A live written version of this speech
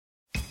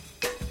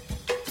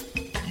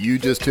You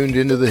just tuned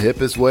into the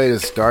hippest way to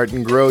start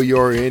and grow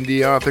your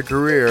indie author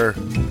career.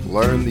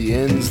 Learn the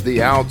ins,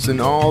 the outs, and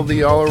all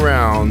the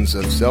all-arounds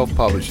of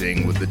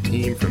self-publishing with the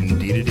team from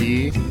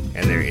D2D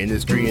and their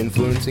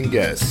industry-influencing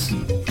guests.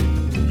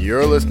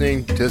 You're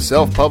listening to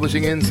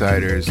Self-Publishing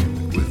Insiders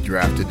with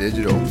Drafted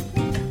Digital.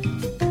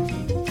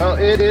 Well,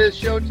 it is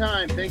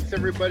showtime. Thanks,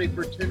 everybody,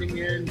 for tuning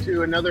in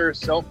to another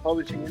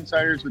Self-Publishing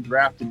Insiders with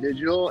Drafted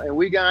Digital. And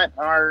we got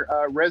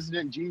our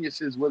resident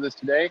geniuses with us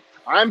today.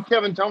 I'm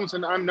Kevin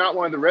Thomason. I'm not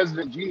one of the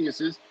resident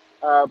geniuses,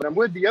 but I'm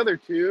with the other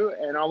two,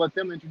 and I'll let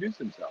them introduce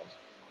themselves.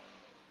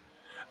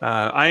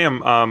 I am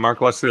Mark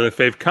Leslie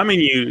Lefebvre,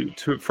 coming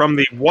from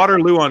the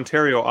Waterloo,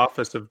 Ontario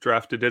office of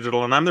Drafted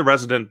Digital, and I'm the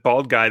resident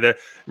bald guy. The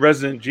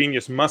resident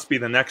genius must be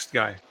the next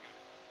guy.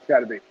 It's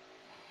got to be.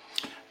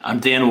 I'm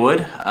Dan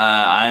Wood.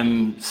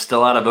 I'm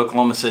still out of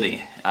Oklahoma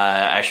City.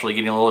 Actually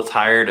getting a little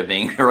tired of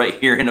being right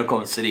here in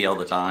Oklahoma City all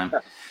the time.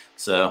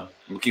 So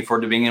looking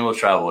forward to being able to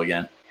travel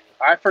again.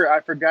 I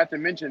forgot to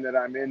mention that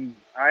I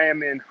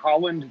am in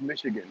Holland,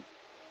 Michigan.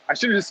 I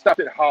should have just stopped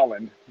at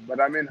Holland, but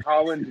I'm in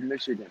Holland,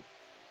 Michigan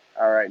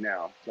right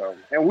now. So,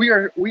 and we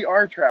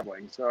are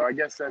traveling. So I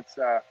guess that's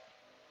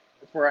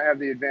where I have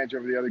the advantage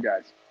over the other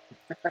guys.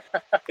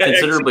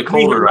 Considerably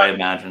colder, I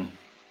imagine.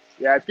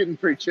 Yeah, it's getting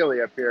pretty chilly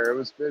up here.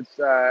 It's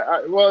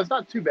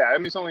not too bad. I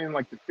mean, it's only in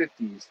like the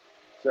 50s,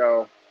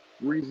 so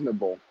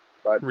reasonable.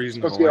 But it's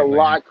supposed to get a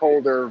lot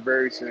colder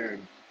very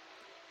soon.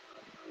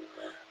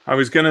 I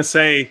was going to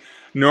say,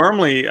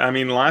 normally, I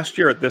mean, last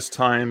year at this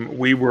time,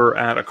 we were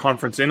at a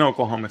conference in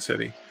Oklahoma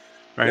City,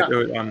 right?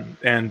 Yeah.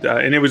 And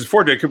it was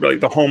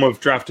the home of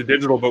Drafted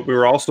Digital, but we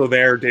were also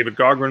there. David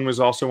Gaughran was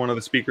also one of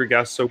the speaker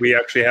guests, so we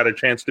actually had a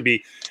chance to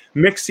be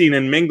mixing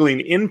and mingling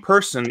in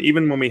person,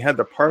 even when we had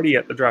the party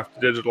at the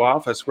Drafted Digital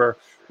office where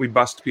we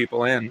bussed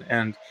people in.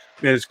 And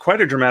it's quite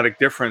a dramatic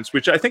difference,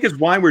 which I think is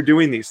why we're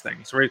doing these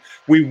things, right?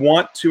 We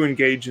want to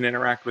engage and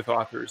interact with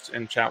authors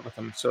and chat with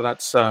them. So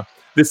that's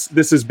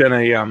this has been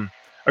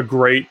a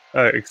great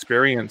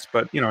experience,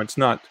 but it's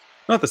not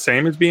the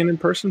same as being in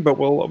person, but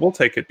we'll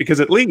take it because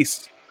at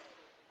least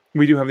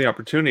we do have the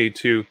opportunity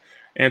to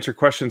answer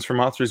questions from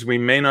authors we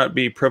may not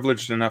be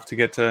privileged enough to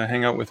get to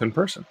hang out with in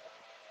person.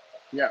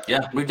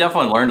 Yeah, we've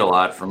definitely learned a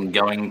lot from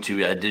going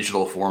to a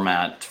digital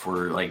format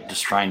for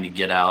just trying to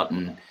get out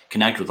and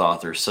connect with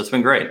authors. So it's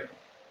been great.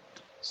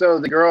 So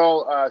the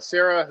girl,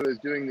 Sarah, who is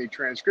doing the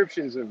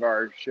transcriptions of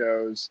our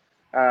shows,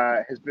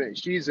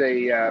 she's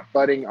a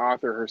budding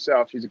author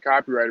herself. She's a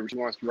copywriter. She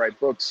wants to write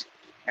books.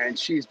 And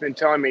she's been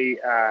telling me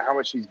how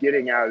much she's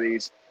getting out of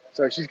these.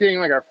 So she's getting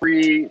a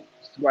free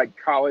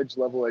college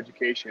level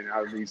education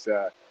out of these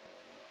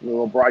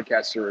little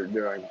broadcasts we're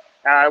doing.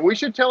 We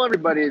should tell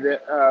everybody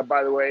that,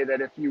 by the way, that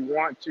if you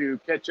want to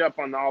catch up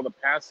on all the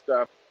past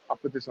stuff, I'll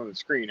put this on the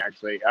screen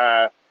actually.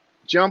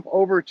 Jump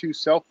over to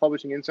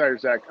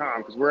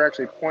selfpublishinginsiders.com because we're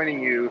actually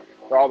pointing you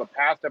to all the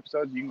past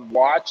episodes. You can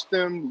watch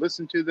them,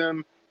 listen to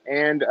them,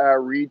 and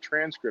read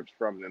transcripts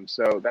from them.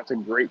 So that's a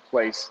great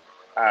place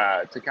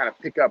to kind of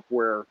pick up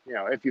where,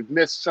 if you've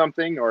missed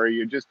something or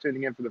you're just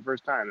tuning in for the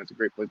first time, that's a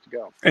great place to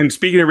go. And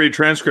speaking of read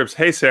transcripts,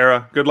 hey,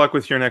 Sarah, good luck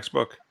with your next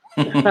book.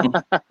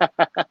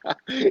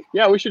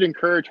 Yeah, we should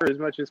encourage her as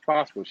much as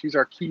possible. She's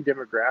our key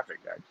demographic,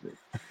 actually.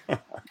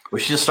 We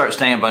should just start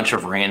saying a bunch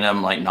of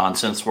random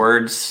nonsense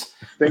words.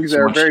 Things that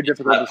are very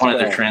difficult to point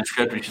at the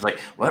transcript, and she's like,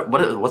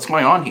 what's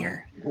going on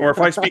here? Or if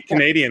I speak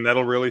Canadian,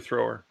 that'll really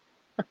throw her.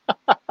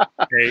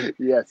 Hey.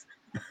 Yes.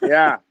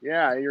 Yeah,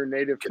 you're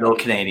native. Good old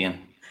Canadian.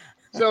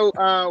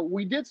 So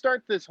we did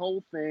start this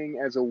whole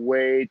thing as a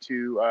way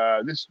to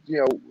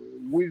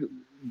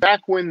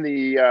back when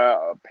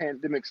the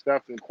pandemic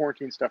stuff and the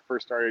quarantine stuff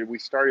first started, we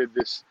started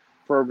this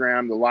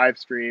program, the live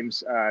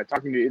streams,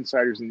 talking to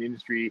insiders in the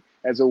industry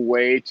as a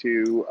way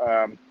to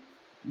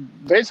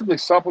basically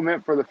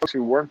supplement for the folks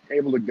who weren't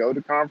able to go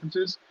to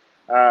conferences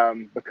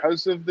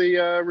because of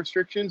the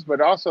restrictions.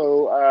 But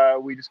also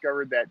we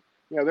discovered that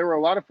there were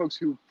a lot of folks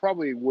who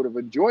probably would have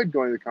enjoyed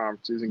going to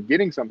conferences and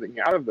getting something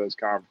out of those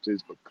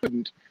conferences, but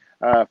couldn't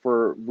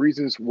for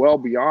reasons well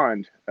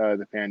beyond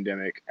the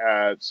pandemic.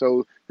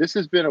 So this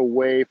has been a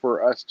way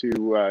for us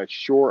to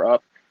shore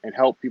up and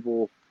help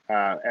people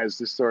as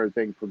this sort of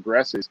thing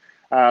progresses.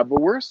 But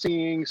we're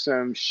seeing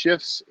some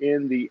shifts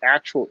in the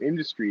actual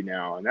industry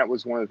now, and that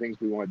was one of the things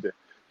we wanted to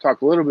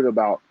talk a little bit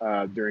about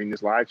during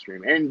this live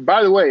stream. And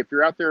by the way, if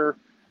you're out there,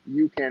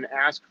 you can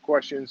ask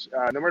questions,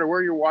 no matter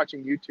where you're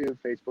watching, YouTube,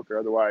 Facebook, or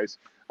otherwise.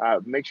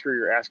 Make sure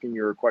you're asking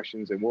your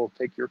questions, and we'll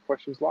take your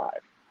questions live.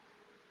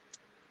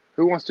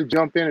 Who wants to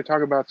jump in and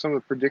talk about some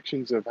of the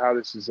predictions of how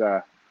this is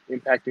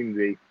impacting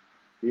the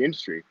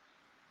industry?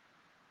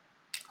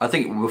 I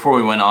think before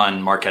we went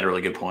on, Mark had a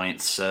really good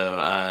point.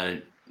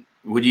 So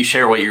would you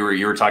share what you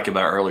were talking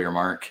about earlier,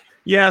 Mark?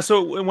 Yeah.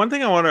 So one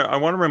thing I want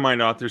to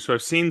remind authors. So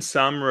I've seen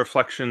some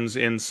reflections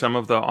in some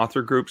of the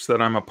author groups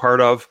that I'm a part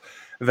of,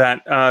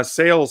 that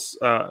sales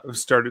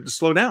started to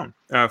slow down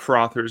for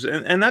authors.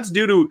 And that's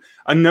due to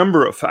a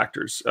number of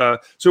factors.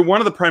 So one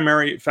of the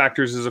primary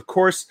factors is, of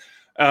course,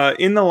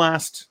 in the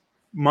last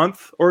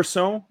month or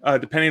so,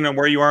 depending on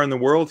where you are in the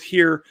world.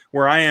 Here,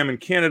 where I am in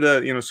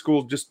Canada,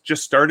 school just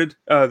started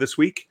this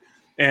week,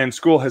 and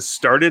school has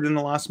started in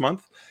the last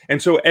month.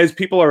 And so as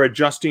people are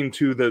adjusting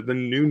to the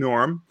new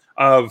norm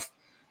of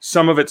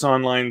some of it's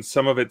online,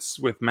 some of it's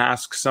with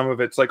masks, some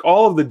of it's like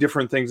all of the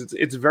different things,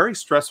 it's very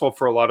stressful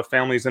for a lot of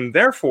families. And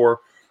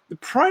therefore, the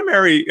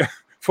primary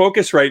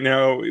focus right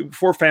now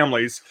for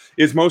families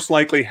is most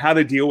likely how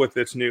to deal with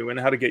this new and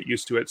how to get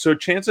used to it. So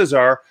chances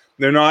are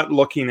they're not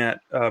looking at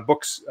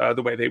books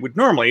the way they would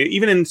normally.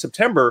 Even in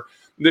September,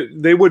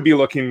 they would be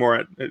looking more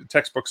at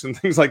textbooks and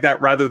things like that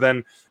rather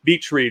than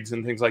beach reads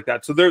and things like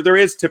that. So there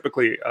is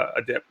typically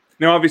a dip.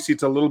 Now, obviously,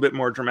 it's a little bit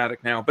more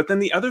dramatic now. But then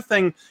the other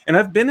thing, and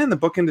I've been in the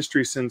book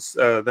industry since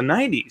the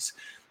 90s,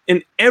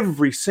 and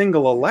every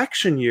single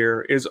election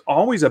year is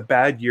always a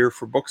bad year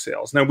for book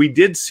sales. Now, we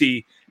did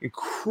see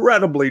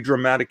incredibly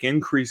dramatic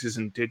increases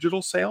in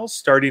digital sales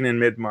starting in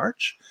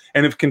mid-March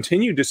and have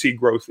continued to see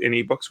growth in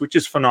ebooks, which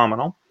is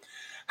phenomenal.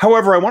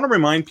 However, I want to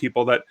remind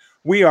people that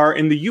we are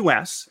in the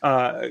U.S.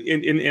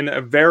 In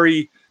a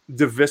very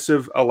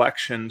divisive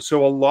election.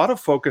 So a lot of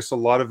focus, a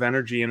lot of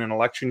energy in an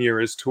election year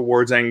is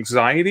towards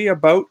anxiety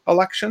about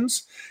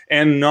elections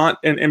and not,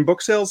 and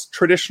book sales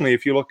traditionally,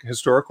 if you look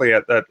historically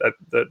at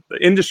the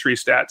industry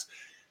stats,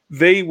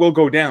 they will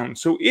go down.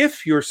 So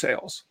if your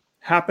sales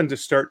happen to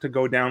start to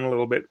go down a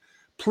little bit,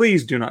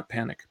 please do not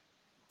panic.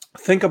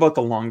 Think about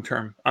the long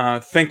term.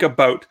 Think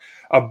about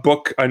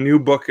a new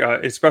book,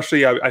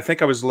 especially I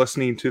think I was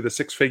listening to the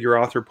Six Figure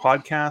Author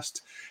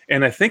podcast,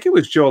 and I think it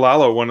was Joe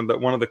Lallo,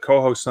 one of the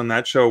co-hosts on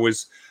that show,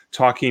 was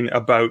talking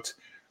about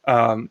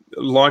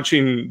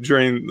launching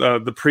during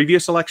the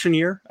previous election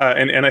year,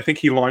 and I think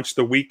he launched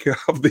the week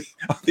of the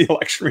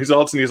election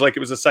results, and he's like, it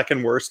was the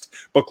second worst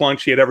book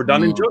launch he had ever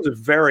done. And Joe's a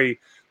very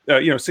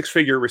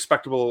six-figure,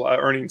 respectable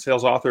earning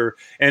sales author,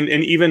 and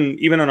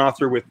even an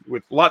author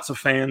with lots of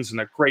fans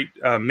and a great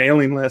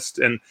mailing list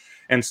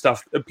and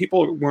stuff.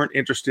 People weren't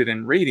interested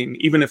in reading,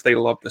 even if they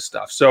loved the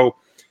stuff. So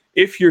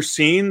if you're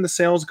seeing the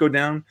sales go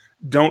down,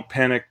 don't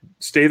panic.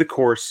 Stay the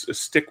course.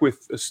 Stick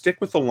with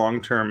the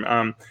long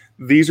term.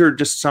 These are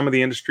just some of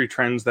the industry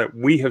trends that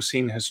we have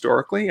seen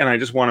historically, and I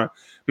just want to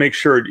make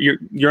sure you're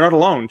not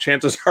alone.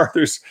 Chances are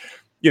there's,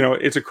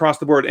 it's across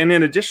the board. And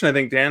in addition, I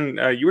think, Dan,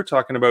 you were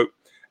talking about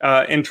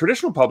in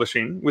traditional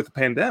publishing with the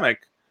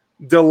pandemic,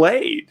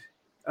 delayed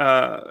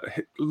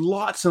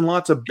lots and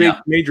lots of big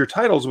major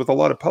titles with a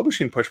lot of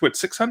publishing push. What,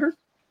 600?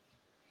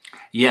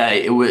 Yeah,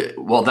 it was.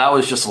 Well, that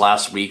was just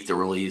last week that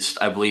released,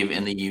 I believe,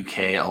 in the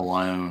UK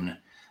alone.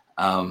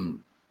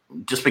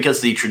 Just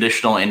because the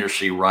traditional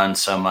industry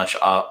runs so much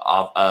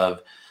off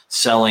of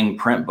selling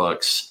print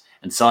books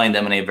and selling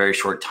them in a very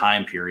short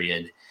time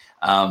period,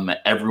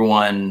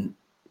 everyone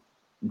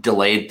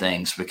delayed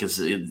things because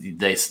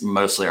they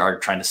mostly are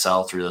trying to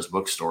sell through those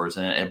bookstores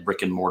and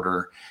brick and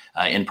mortar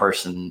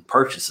in-person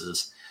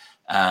purchases.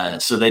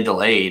 So they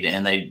delayed,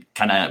 and they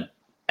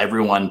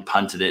everyone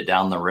punted it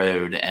down the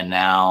road, and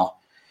now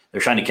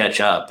they're trying to catch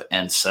up.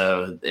 And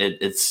so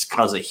it's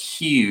caused a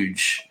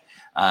huge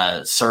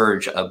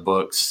surge of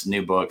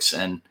new books.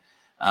 And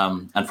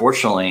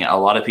unfortunately, a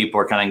lot of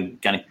people are kind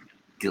of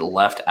get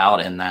left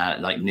out in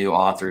that. Like new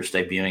authors,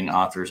 debuting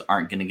authors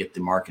aren't going to get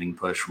the marketing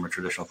push from a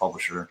traditional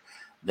publisher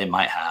they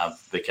might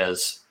have,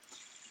 because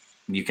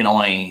you can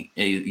only,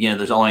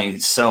 there's only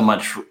so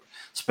much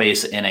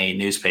space in a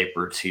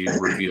newspaper to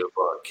review a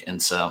book.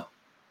 And so,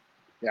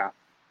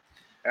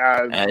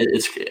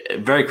 it's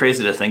very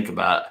crazy to think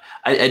about.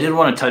 I did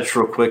want to touch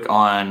real quick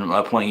on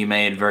a point you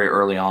made very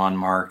early on,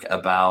 Mark,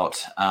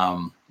 about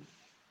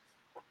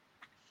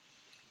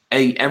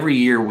every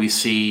year we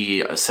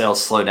see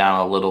sales slow down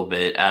a little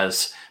bit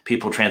as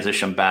people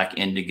transition back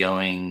into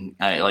going,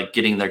 like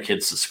getting their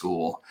kids to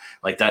school,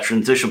 like that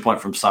transition point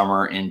from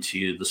summer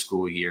into the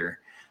school year.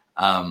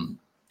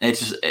 It's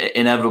just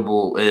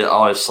inevitable. It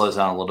always slows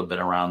down a little bit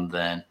around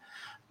then.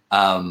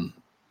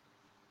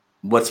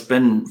 What's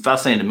been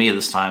fascinating to me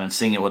this time and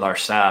seeing it with our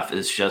staff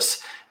is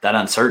just that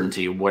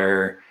uncertainty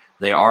where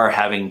they are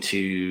having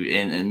to,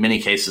 in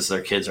many cases,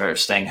 their kids are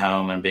staying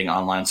home and being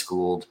online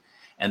schooled,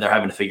 and they're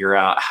having to figure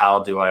out,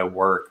 how do I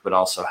work, but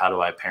also how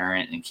do I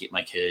parent and keep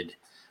my kid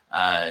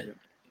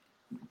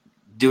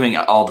doing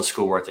all the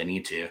schoolwork they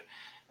need to.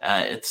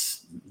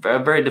 It's a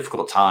very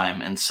difficult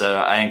time. And so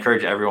I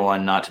encourage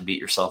everyone not to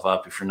beat yourself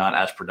up if you're not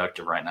as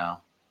productive right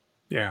now.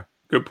 Yeah.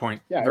 Good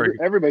point. Yeah,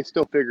 everybody's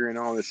still figuring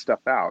all this stuff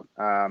out.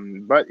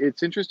 But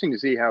it's interesting to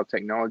see how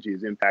technology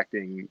is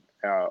impacting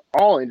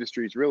all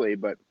industries, really,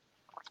 but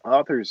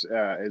authors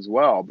as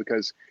well,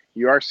 because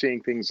you are seeing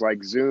things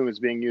like Zoom is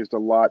being used a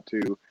lot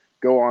to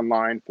go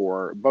online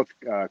for both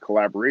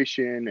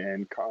collaboration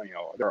and,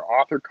 there are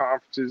author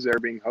conferences that are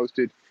being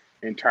hosted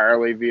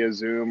entirely via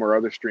Zoom or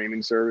other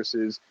streaming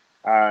services.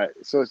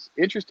 So it's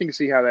interesting to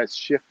see how that's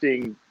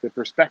shifting the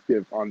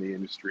perspective on the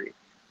industry.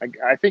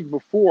 I think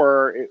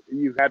before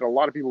you had a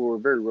lot of people who were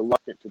very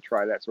reluctant to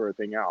try that sort of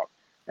thing out,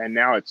 and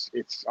now it's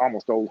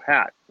almost old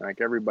hat.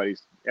 Like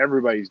everybody's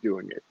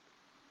doing it.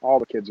 All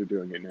the kids are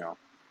doing it now.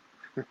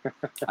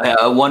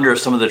 I wonder if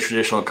some of the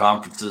traditional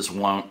conferences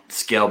won't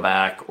scale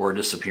back or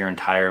disappear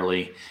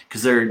entirely,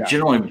 because they're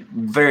generally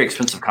very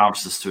expensive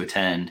conferences to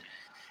attend.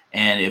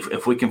 And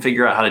if we can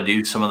figure out how to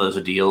do some of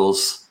those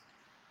deals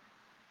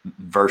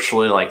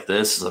virtually like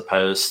this, as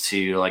opposed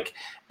to like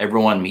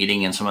everyone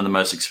meeting in some of the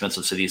most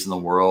expensive cities in the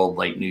world,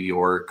 like New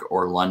York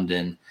or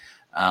London,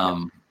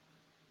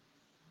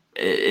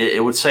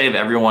 it would save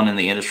everyone in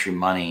the industry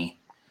money,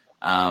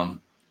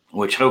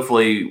 which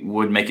hopefully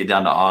would make it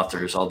down to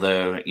authors.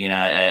 Although,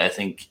 I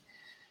think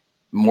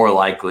more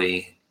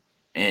likely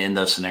in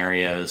those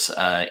scenarios,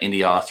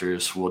 indie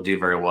authors will do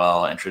very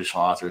well and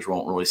traditional authors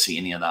won't really see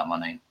any of that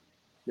money.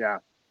 Yeah.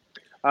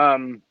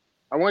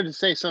 I wanted to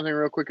say something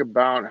real quick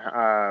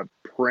about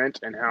print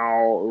and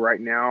how right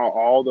now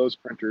all those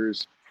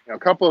printers, a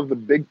couple of the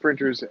big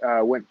printers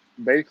went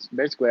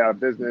basically out of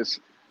business,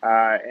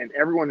 and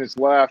everyone is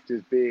left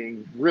is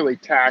being really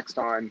taxed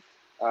on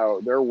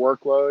their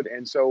workload.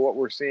 And so what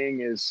we're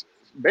seeing is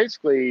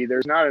basically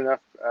there's not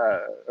enough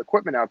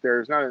equipment out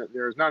there.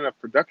 There's not enough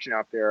production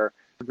out there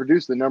to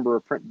produce the number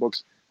of print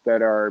books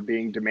that are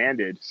being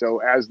demanded. So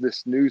as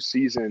this new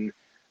season,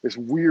 this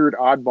weird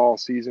oddball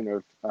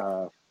season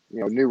of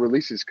new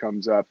releases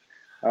comes up,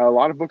 a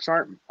lot of books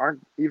aren't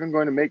even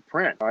going to make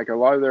print. Like a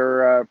lot of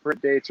their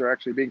print dates are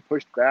actually being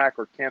pushed back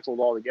or canceled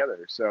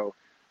altogether. So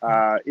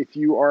if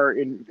you are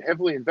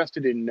heavily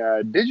invested in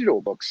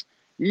digital books,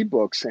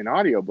 ebooks, and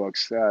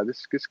audiobooks,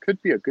 this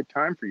could be a good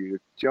time for you to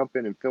jump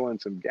in and fill in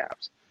some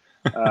gaps.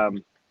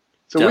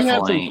 So we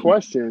had some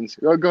questions.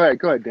 Oh, go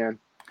ahead, Dan.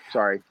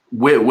 Sorry.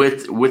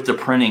 With the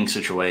printing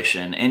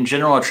situation, in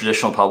general, a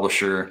traditional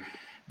publisher,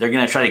 they're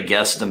going to try to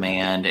guess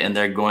demand, and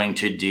they're going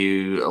to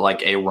do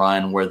like a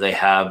run where they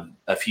have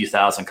a few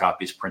thousand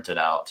copies printed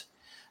out.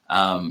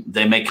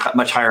 They make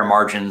much higher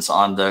margins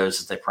on those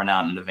that they print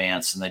out in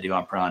advance than they do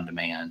on print on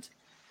demand.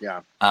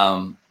 Yeah.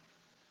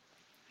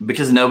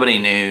 Because nobody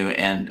knew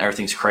and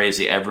everything's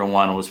crazy,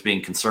 everyone was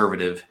being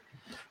conservative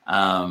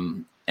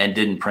and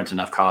didn't print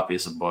enough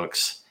copies of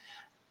books.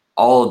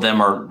 All of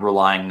them are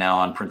relying now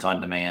on print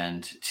on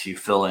demand to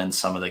fill in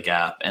some of the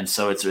gap. And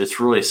so it's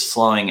really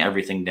slowing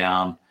everything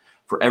down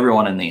for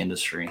everyone in the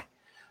industry.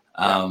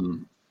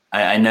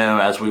 I know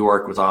as we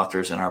work with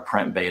authors in our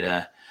print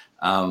beta,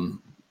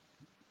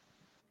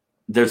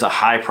 there's a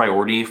high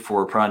priority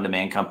for print on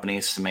demand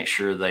companies to make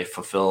sure they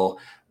fulfill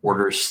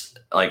orders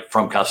like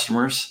from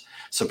customers.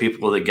 So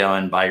people that go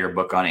and buy your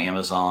book on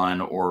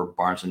Amazon or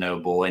Barnes &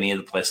 Noble, any of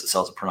the place that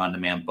sells a print on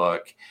demand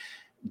book,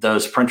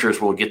 those printers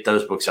will get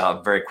those books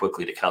out very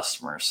quickly to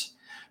customers.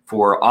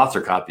 For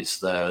author copies,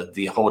 though,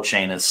 the whole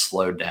chain has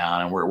slowed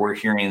down, and we're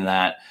hearing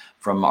that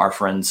from our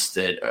friends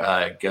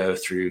that go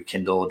through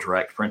Kindle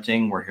Direct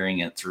Printing. We're hearing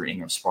it through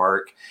Ingram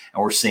Spark,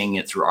 and we're seeing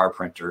it through our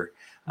printer,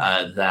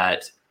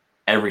 that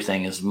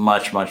everything is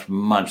much, much,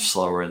 much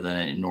slower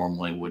than it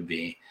normally would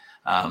be.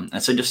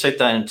 And so just take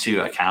that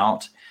into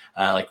account.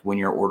 Like when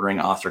you're ordering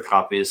author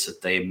copies,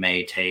 that they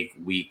may take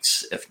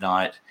weeks, if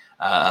not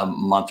a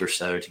month or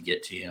so to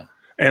get to you.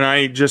 And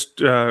I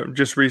just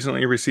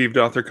recently received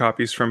author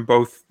copies from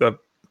both the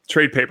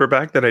trade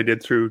paperback that I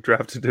did through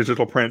Draft to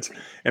Digital Print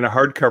and a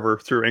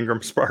hardcover through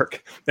Ingram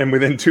Spark. And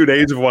within 2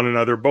 days of one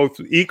another, both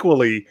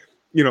equally,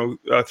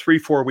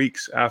 3-4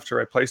 weeks after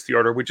I placed the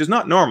order, which is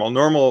not normal.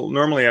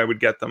 Normally I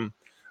would get them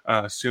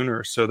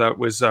sooner. So that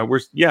was,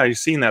 you've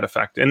seen that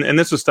effect. And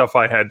this is stuff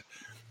I had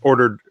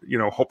ordered,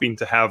 hoping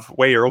to have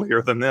way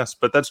earlier than this.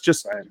 But that's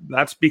just,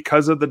 that's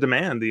because of the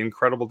demand, the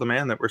incredible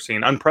demand that we're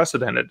seeing,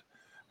 unprecedented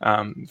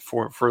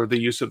for the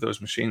use of those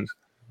machines.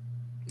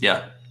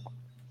 Yeah.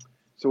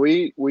 So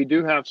we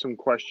do have some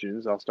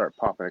questions. I'll start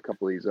popping a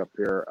couple of these up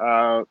here.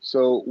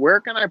 So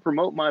where can I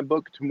promote my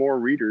book to more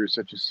readers,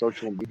 such as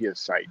social media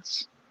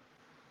sites?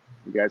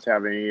 You guys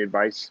have any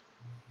advice?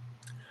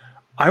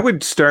 I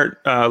would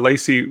start,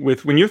 Lacey,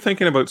 with when you're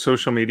thinking about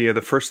social media,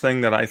 the first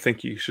thing that I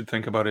think you should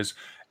think about is,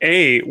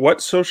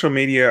 what social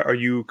media are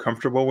you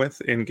comfortable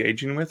with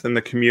engaging with and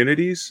the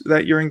communities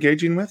that you're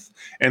engaging with?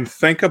 And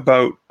think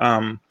about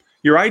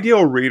your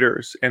ideal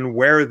readers and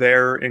where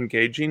they're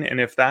engaging, and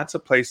if that's a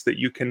place that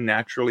you can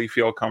naturally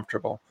feel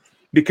comfortable.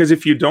 Because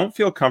if you don't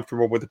feel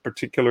comfortable with a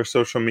particular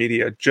social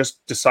media,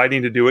 just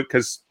deciding to do it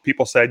because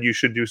people said you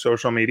should do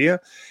social media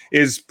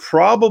is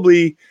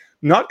probably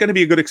not going to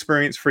be a good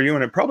experience for you,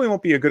 and it probably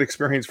won't be a good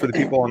experience for the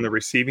people on the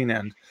receiving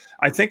end.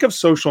 I think of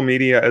social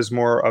media as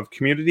more of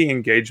community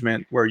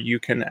engagement where you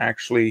can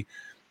actually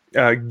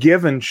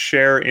give and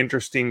share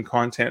interesting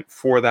content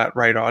for that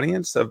right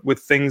audience with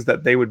things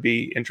that they would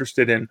be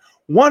interested in.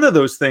 One of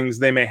those things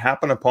they may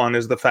happen upon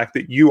is the fact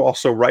that you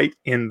also write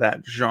in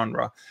that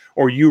genre,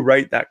 or you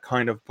write that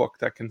kind of book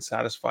that can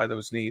satisfy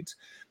those needs.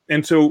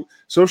 And so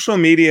social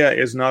media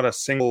is not a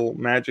single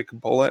magic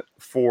bullet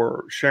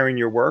for sharing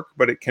your work,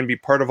 but it can be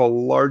part of a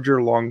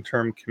larger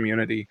long-term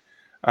community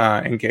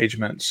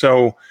engagement.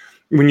 So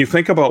when you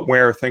think about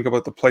think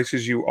about the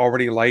places you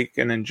already like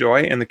and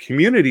enjoy and the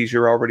communities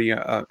you're already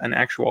an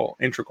actual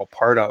integral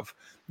part of.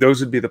 Those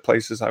would be the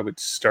places I would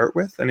start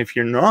with. And if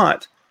you're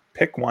not,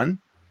 pick one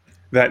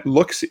that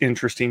looks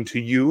interesting to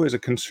you as a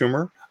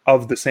consumer.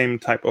 of the same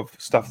type of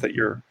stuff that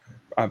you're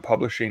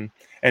publishing.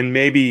 And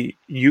maybe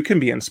you can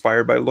be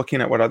inspired by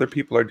looking at what other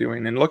people are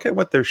doing and look at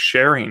what they're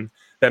sharing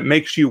that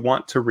makes you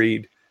want to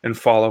read and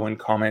follow and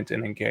comment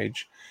and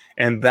engage.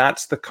 And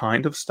that's the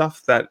kind of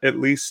stuff that at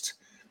least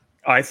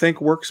I think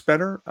works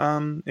better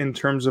in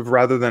terms of,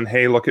 rather than,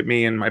 hey, look at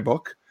me in my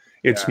book.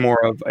 It's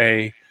more of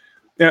a,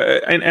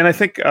 and I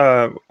think, did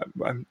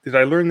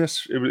I learn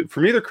this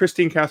from either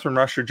Christine Catherine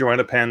Rush or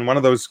Joanna Penn, one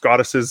of those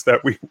goddesses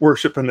that we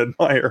worship and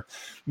admire?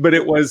 But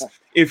it was,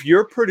 if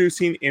you're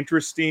producing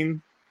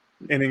interesting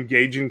and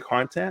engaging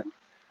content,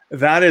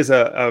 that is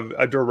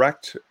a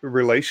direct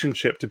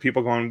relationship to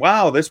people going,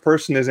 wow, this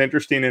person is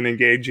interesting and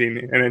engaging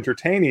and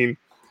entertaining.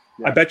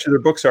 Yeah. I bet you their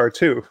books are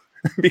too,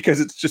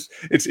 because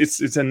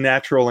it's a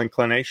natural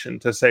inclination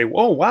to say,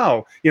 oh,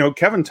 wow,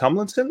 Kevin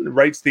Tumlinson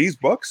writes these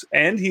books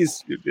and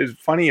he's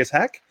funny as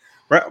heck.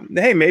 Right?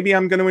 Hey, maybe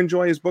I'm going to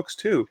enjoy his books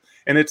too.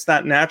 And it's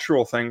that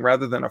natural thing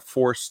rather than a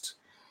forced,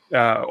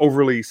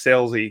 overly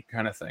salesy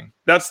kind of thing.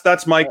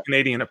 That's my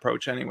Canadian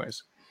approach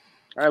anyways.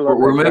 I love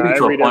We're moving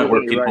to a point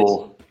where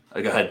people...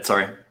 Go ahead.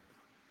 Sorry.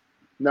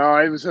 No,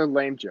 it was a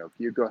lame joke.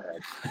 You go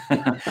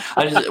ahead.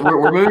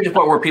 We're moving to a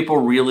point where people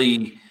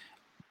really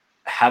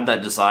have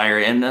that desire,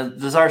 and the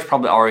desire's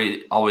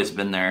probably always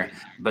been there,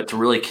 but to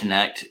really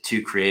connect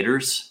to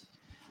creators.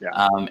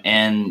 Yeah.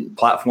 And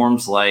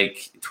platforms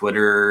like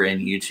Twitter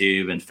and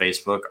YouTube and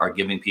Facebook are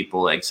giving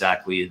people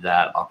exactly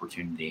that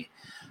opportunity.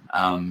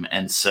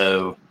 And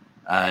so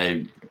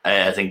I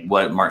think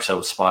what Mark said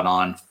was spot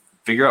on.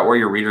 Figure out where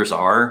your readers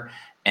are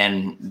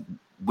and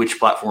which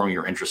platform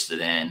you're interested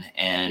in,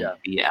 and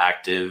be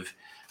active.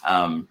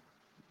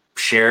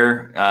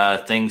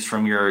 Share things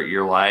from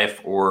your life,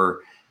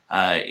 or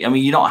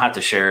you don't have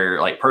to share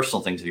like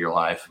personal things of your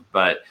life,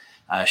 but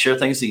share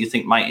things that you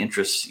think might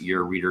interest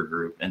your reader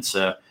group. And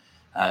so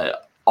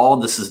all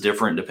of this is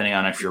different depending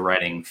on if you're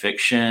writing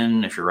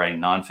fiction, if you're writing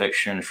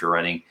nonfiction, if you're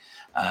writing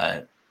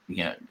a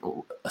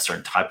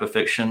certain type of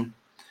fiction.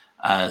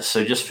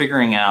 So just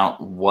figuring out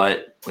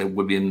what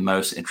would be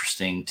most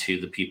interesting to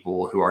the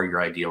people who are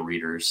your ideal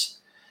readers.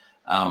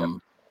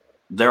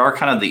 There are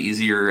kind of the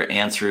easier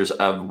answers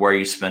of where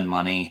you spend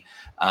money.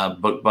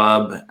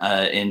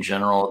 BookBub in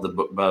general, the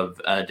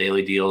BookBub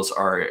daily deals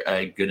are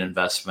a good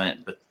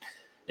investment, but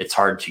it's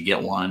hard to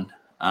get one.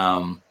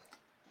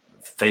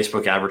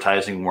 Facebook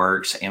advertising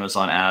works.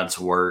 Amazon ads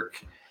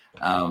work.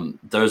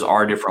 Those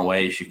are different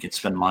ways you can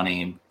spend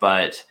money,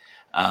 but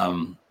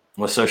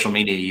with social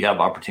media, you have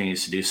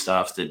opportunities to do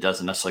stuff that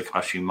doesn't necessarily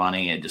cost you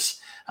money. It just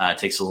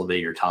takes a little bit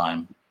of your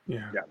time.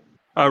 Yeah.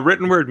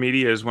 Written Word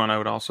Media is one I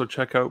would also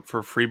check out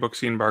for Free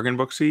Booksy and Bargain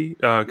Booksy,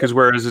 because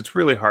whereas it's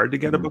really hard to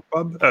get a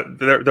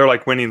BookBub, they're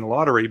like winning the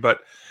lottery.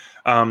 But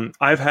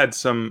I've had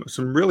some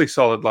really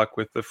solid luck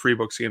with the Free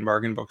Booksy and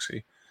Bargain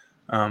Booksy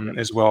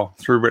as well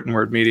through Written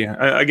Word Media.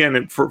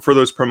 Again, for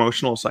those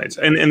promotional sites,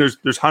 and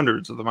there's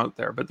hundreds of them out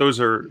there, but those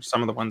are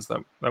some of the ones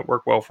that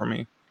work well for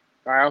me.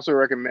 I also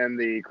recommend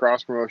the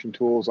cross promotion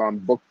tools on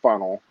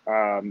BookFunnel,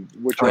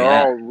 which are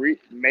all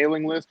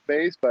mailing list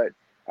based. But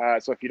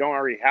so if you don't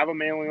already have a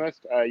mailing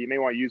list, you may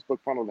want to use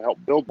BookFunnel to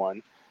help build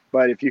one.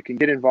 But if you can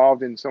get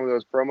involved in some of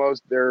those promos,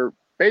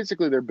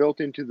 they're built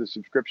into the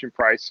subscription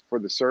price for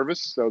the service,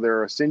 so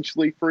they're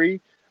essentially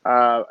free.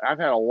 I've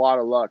had a lot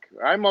of luck.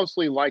 I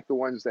mostly like the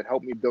ones that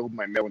help me build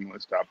my mailing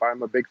list up.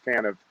 I'm a big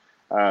fan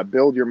of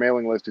build your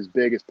mailing list as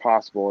big as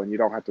possible, and you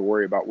don't have to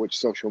worry about which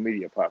social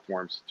media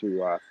platforms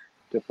to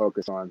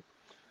focus on.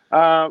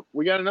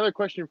 We got another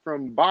question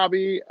from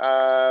Bobby.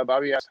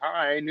 Bobby asks,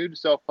 hi, new to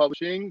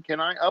self-publishing. Can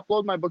I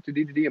upload my book to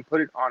D2D and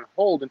put it on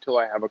hold until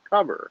I have a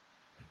cover?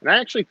 And I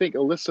actually think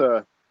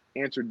Alyssa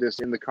answered this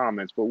in the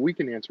comments, but we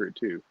can answer it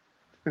too.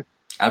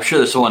 I'm sure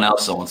there's someone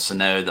else that wants to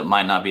know that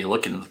might not be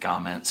looking at the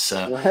comments.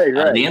 So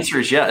right. The answer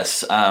is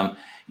yes.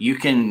 You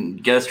can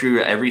go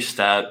through every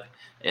step.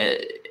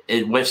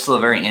 It waits till the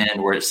very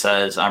end where it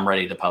says, I'm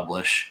ready to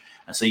publish.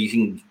 So you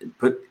can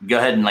go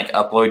ahead and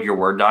upload your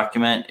Word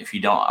document. If you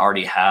don't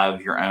already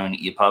have your own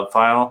EPUB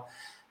file,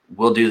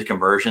 we'll do the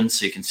conversion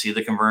so you can see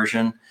the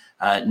conversion.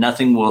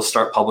 Nothing will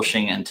start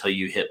publishing until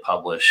you hit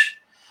publish.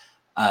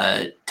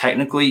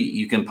 Technically,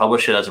 you can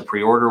publish it as a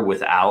pre-order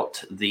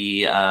without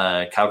the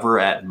cover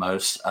at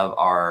most of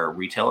our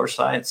retailer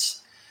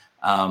sites.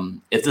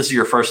 If this is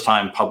your first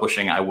time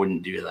publishing, I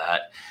wouldn't do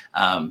that.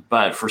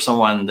 But for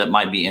someone that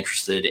might be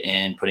interested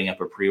in putting up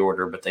a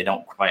pre-order, but they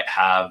don't quite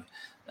have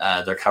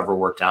their cover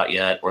worked out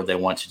yet, or they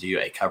want to do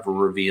a cover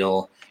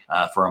reveal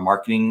for a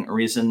marketing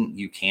reason,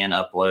 you can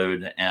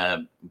upload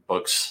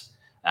books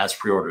as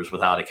pre-orders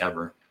without a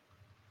cover.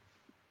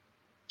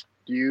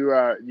 Do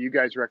you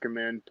guys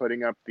recommend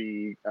putting up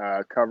the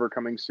cover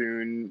coming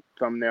soon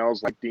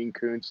thumbnails like Dean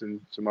Koontz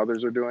and some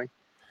others are doing?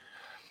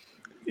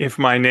 If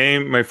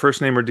my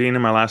first name were Dean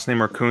and my last name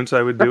were Koontz,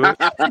 I would do it.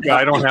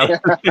 I don't have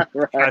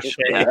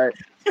right.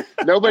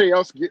 Nobody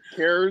else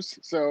cares.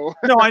 So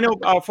no, I know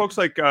folks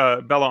like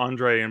Bella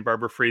Andre and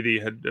Barbara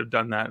Freedy had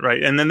done that,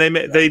 right? And then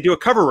they do a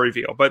cover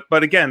reveal,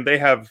 but again, they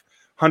have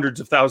hundreds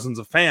of thousands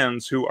of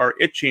fans who are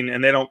itching,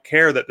 and they don't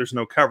care that there's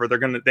no cover.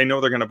 They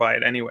know they're gonna buy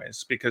it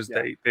anyways because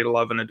they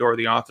love and adore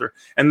the author.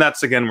 And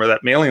that's again where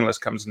that mailing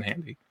list comes in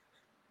handy.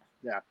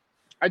 Yeah,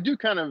 I do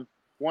kind of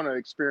want to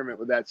experiment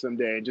with that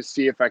someday and just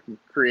see if I can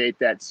create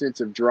that sense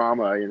of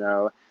drama.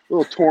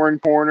 Little torn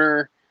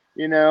corner.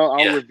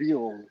 I'll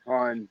reveal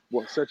on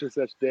such and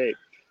such date.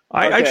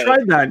 I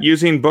tried that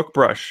using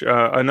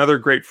BookBrush, another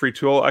great free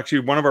tool. Actually,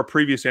 one of our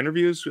previous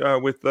interviews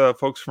with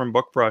folks from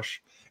BookBrush,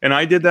 and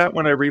I did that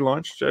when I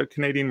relaunched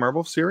Canadian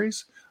Marvel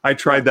series. I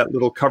tried that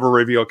little cover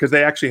reveal because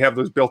they actually have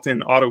those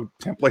built-in auto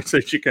templates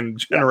that you can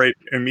generate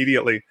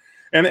immediately,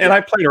 and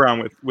I played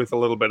around with a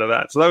little bit of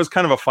that. So that was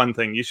kind of a fun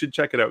thing. You should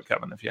check it out,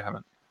 Kevin, if you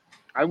haven't.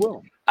 I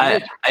will.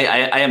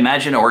 I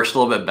imagine it works a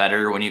little bit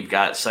better when you've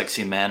got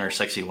sexy men or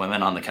sexy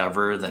women on the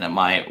cover than it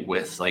might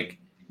with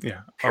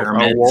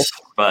pyramids.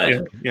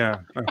 But yeah.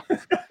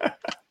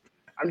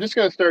 I'm just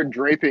gonna start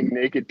draping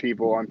naked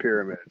people on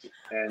pyramids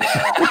and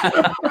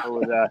go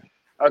with that.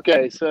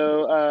 Okay,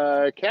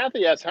 so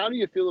Kathy asks, how do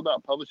you feel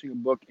about publishing a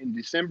book in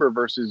December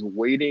versus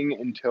waiting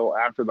until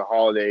after the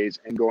holidays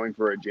and going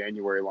for a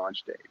January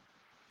launch date?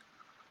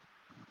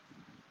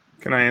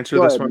 Can I answer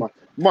this one?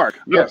 Mark,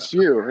 yes,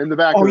 you in the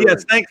back. Oh,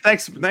 yes.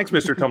 Thanks,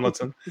 Mr.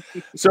 Tumlinson.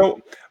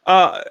 So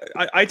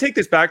I take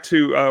this back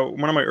to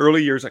one of my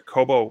early years at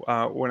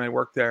Kobo when I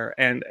worked there,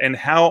 and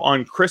how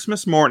on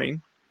Christmas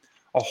morning,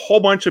 a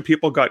whole bunch of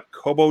people got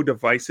Kobo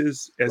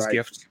devices as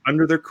gifts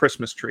under their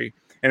Christmas tree,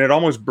 and it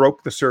almost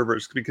broke the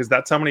servers because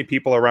that's how many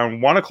people around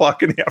 1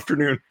 o'clock in the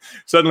afternoon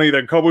suddenly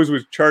the Kobos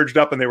was charged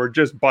up and they were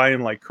just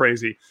buying like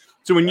crazy.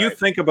 So when you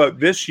think about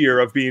this year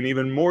of being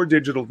even more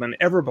digital than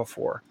ever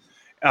before,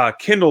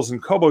 Kindles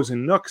and Kobos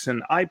and Nooks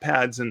and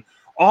iPads and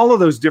all of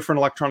those different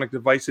electronic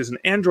devices and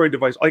Android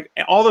devices, like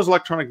all those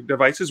electronic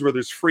devices where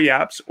there's free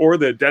apps or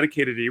the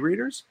dedicated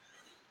e-readers,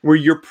 where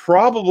you're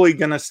probably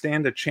going to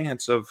stand a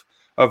chance of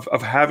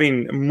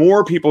having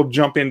more people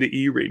jump into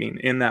e-reading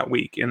in that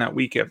week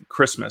of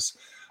Christmas.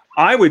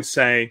 I would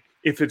say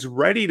if it's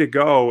ready to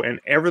go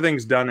and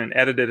everything's done and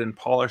edited and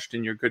polished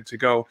and you're good to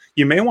go,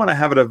 you may want to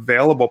have it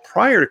available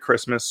prior to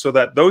Christmas so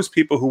that those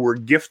people who were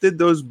gifted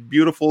those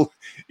beautiful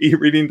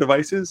e-reading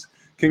devices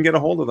can get a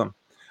hold of them.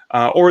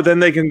 Or then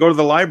they can go to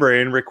the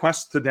library and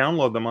request to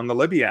download them on the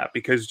Libby app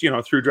because,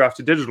 through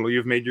Drafted Digital,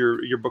 you've made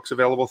your books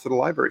available through the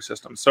library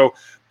system. So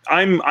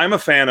I'm a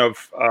fan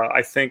of,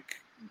 I think,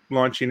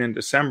 launching in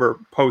December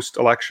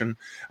post-election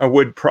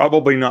would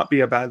probably not be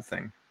a bad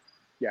thing.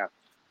 Yeah.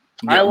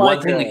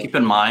 One thing to keep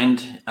in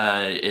mind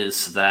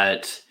is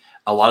that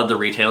a lot of the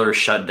retailers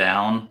shut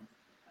down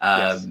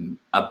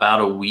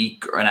about a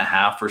week and a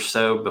half or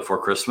so before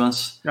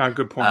Christmas.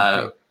 Good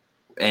point.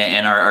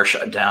 And are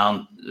shut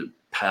down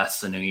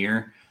past the new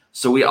year.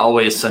 So we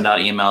always send out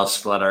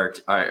emails to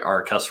let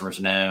our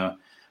customers know,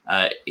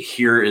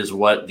 here is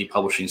what the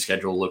publishing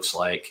schedule looks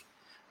like.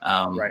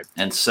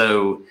 And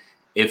so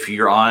if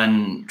you're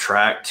on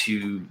track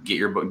to get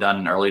your book done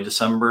in early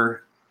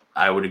December,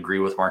 I would agree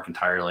with Mark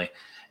entirely.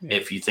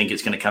 If you think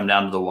it's going to come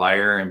down to the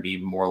wire and be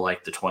more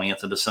like the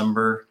 20th of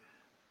December,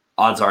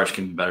 odds are it's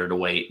going to be better to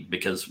wait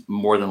because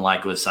more than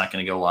likely it's not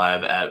going to go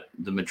live at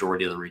the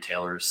majority of the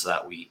retailers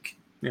that week.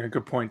 Yeah,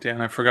 good point, Dan.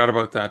 I forgot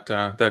about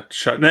that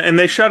shut, and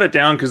they shut it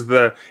down because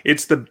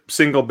it's the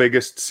single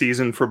biggest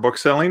season for book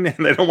selling,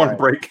 and they don't want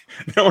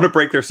to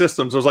break their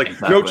systems. So it's like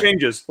no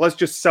changes. Let's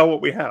just sell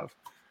what we have.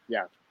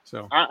 Yeah.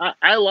 So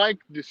I like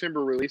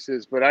December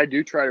releases, but I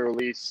do try to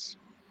release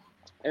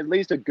at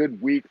least a good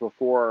week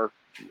before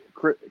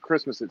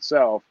Christmas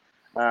itself.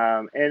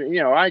 And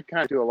I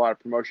kind of do a lot of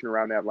promotion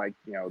around that, like,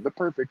 the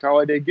perfect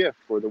holiday gift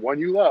for the one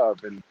you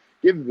love and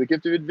give the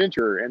gift of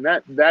adventure. And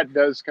that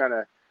does kind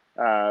of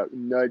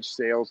nudge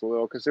sales a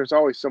little because there's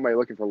always somebody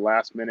looking for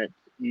last minute,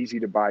 easy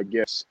to buy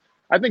gifts.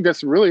 I think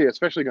that's really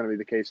especially going to be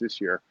the case this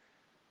year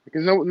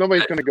because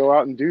nobody's going to go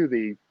out and do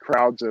the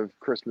crowds of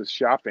Christmas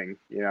shopping,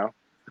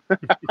 I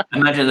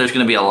imagine there's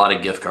going to be a lot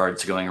of gift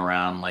cards going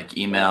around, like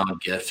email,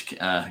 gift,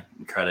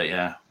 credit.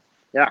 Yeah.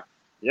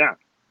 Yeah.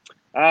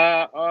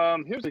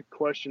 Here's a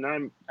question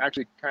I'm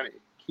actually kind of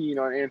keen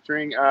on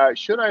answering.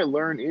 Should I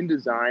learn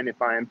InDesign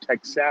if I am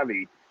tech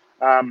savvy?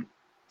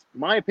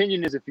 My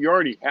opinion is if you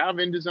already have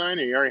InDesign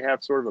and you already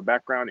have sort of a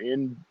background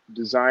in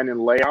design and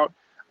layout,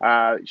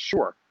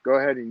 sure, go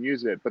ahead and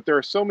use it. But there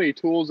are so many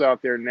tools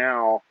out there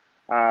now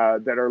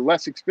that are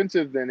less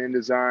expensive than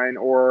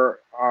InDesign or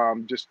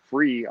just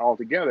free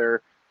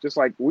altogether. Just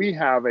like we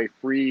have a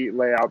free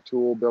layout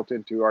tool built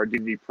into our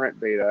DVD print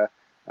beta.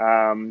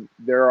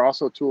 There are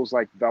also tools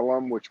like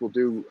Vellum, which will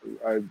do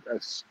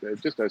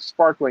just a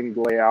sparkling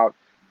layout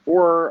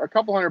for a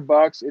couple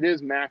 $100. It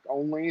is Mac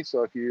only,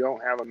 so if you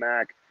don't have a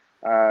Mac,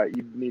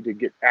 you need to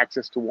get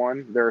access to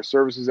one. There are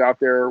services out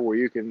there where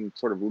you can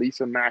sort of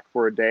lease a Mac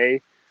for a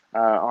day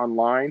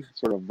online,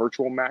 sort of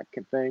virtual Mac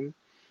thing.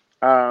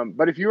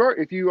 But if you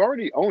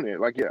already own it,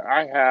 like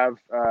I have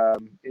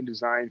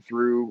InDesign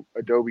through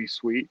Adobe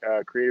Suite,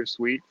 Creative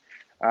Suite.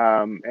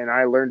 And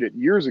I learned it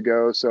years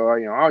ago, so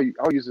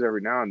I'll use it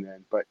every now and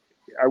then. But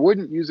I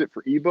wouldn't use it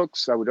for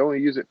ebooks. I would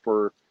only use it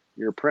for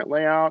your print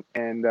layout,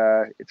 and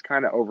it's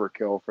kind of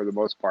overkill for the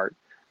most part.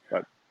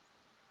 But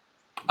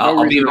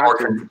I'll be more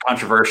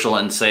controversial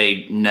and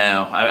say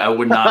no. I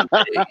would not.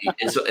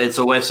 It's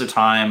a waste of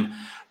time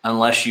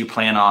unless you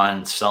plan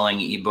on selling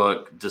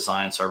ebook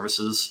design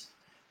services.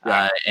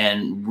 Yeah.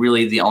 And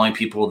really, the only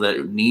people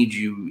that need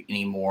you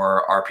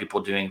anymore are people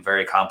doing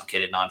very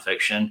complicated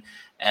nonfiction,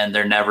 and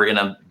they're never going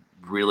to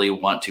really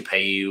want to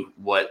pay you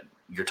what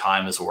your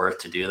time is worth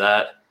to do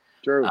that.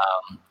 True.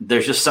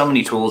 There's just so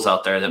many tools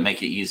out there that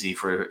make it easy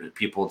for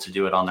people to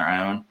do it on their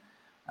own.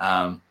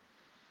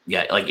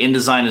 Yeah, like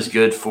InDesign is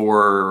good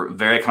for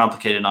very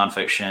complicated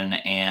nonfiction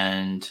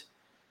and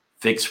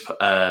fixed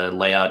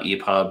layout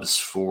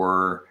EPUBs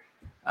for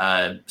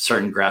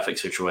certain graphic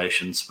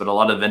situations, but a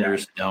lot of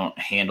vendors don't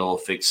handle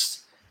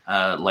fixed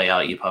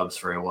layout EPUBs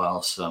very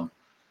well. So,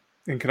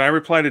 and can I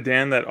reply to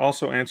Dan that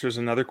also answers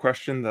another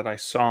question that I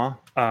saw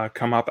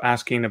come up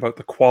asking about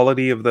the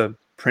quality of the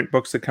print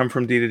books that come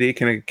from D2D?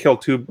 Can it kill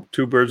two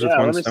birds with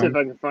one stone? Let me see if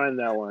I can find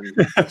that one.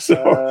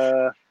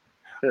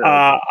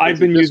 I've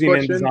been using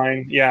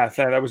InDesign. Yeah,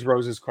 that was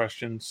Rose's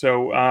question.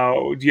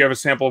 So do you have a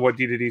sample of what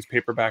D2D's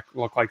paperback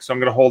look like? So I'm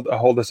going to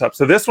hold this up.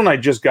 So this one I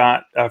just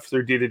got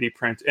through D2D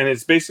Print, and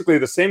it's basically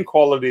the same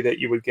quality that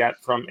you would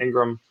get from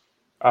Ingram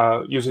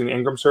using the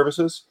Ingram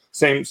services.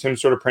 Same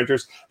sort of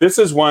printers. This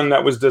is one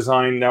that was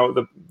designed. Now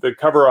the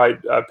cover I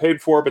paid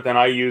for, but then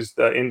I used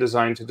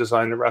InDesign to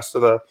design the rest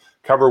of the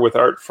cover with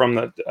art from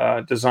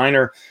the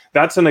designer.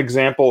 That's an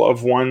example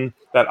of one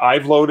that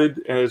I've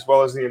loaded, as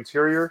well as the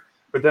interior.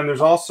 But then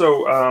there's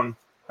also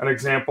an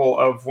example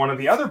of one of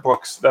the other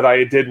books that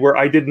I did where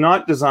I did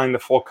not design the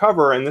full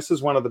cover. And this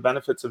is one of the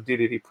benefits of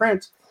D2D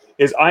Print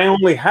is I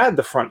only had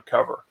the front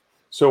cover.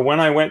 So when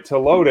I went to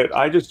load it,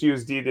 I just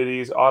used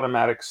D2D's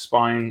automatic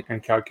spine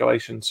and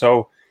calculation.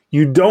 So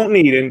you don't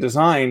need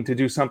InDesign to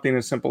do something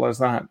as simple as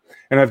that.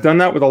 And I've done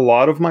that with a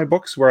lot of my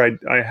books where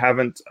I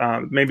haven't,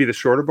 maybe the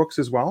shorter books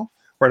as well,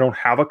 where I don't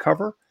have a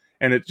cover.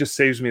 And it just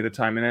saves me the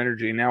time and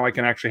energy. Now I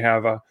can actually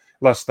have a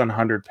less than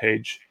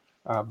 100-page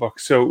book.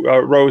 So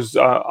Rose,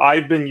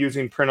 I've been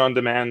using print on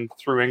demand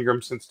through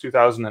Ingram since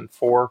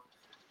 2004,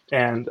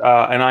 and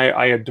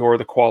I adore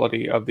the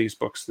quality of these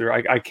books.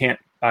 I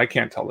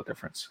can't tell the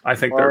difference. I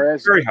think they're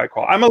very high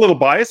quality. I'm a little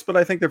biased, but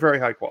I think they're very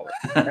high quality.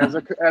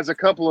 As a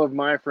couple of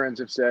my friends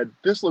have said,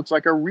 this looks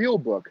like a real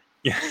book.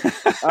 Yeah.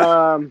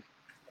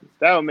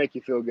 That would make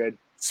you feel good.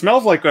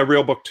 Smells like a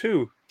real book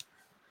too.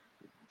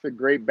 It's a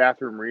great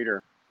bathroom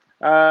reader.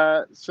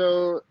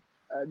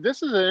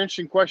 This is an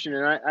interesting question,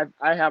 and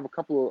I have a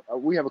couple.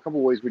 We have a couple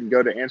ways we can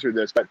go to answer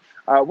this. But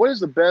what is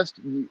the best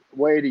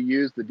way to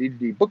use the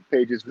D2D book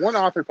pages? One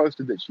author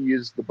posted that she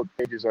used the book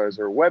pages as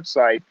her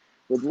website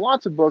with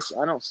lots of books.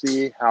 I don't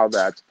see how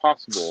that's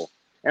possible,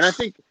 and I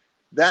think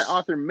that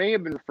author may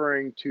have been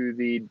referring to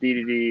the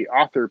D2D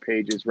author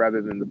pages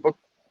rather than the book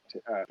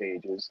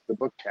pages, the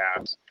book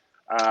tabs.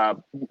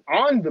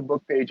 On the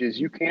book pages,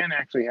 you can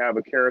actually have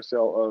a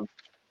carousel of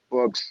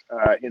books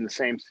in the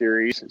same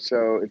series.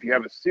 So if you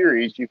have a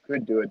series, you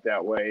could do it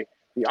that way.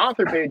 The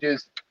author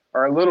pages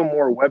are a little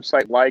more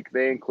website-like.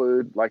 They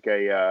include like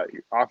a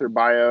author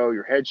bio,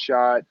 your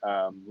headshot,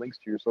 links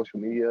to your social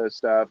media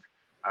stuff,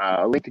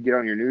 a link to get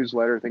on your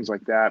newsletter, things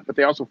like that. But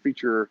they also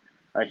feature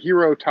a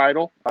hero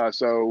title.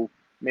 So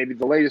maybe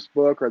the latest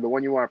book or the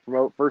one you want to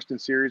promote first in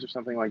series or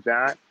something like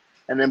that.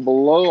 And then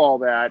below all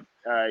that,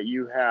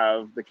 you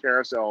have the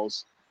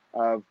carousels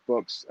of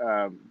books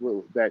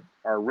that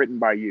are written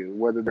by you,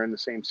 whether they're in the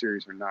same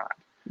series or not.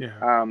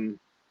 Yeah. And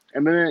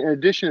then in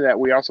addition to that,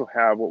 we also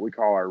have what we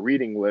call our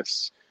reading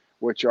lists,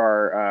 which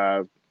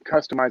are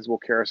customizable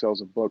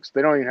carousels of books.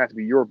 They don't even have to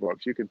be your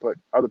books. You can put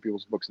other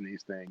people's books in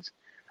these things.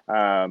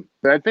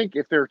 But I think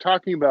if they're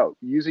talking about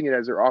using it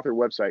as their author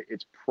website,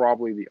 it's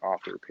probably the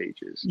author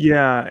pages.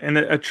 Yeah, and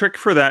a trick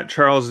for that,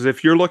 Charles, is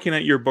if you're looking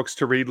at your books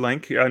to read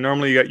link,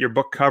 normally you got your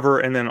book cover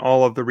and then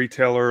all of the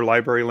retailer,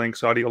 library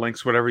links, audio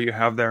links, whatever you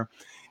have there.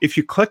 If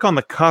you click on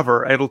the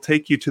cover, it'll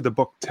take you to the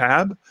book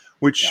tab,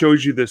 which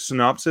shows you the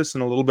synopsis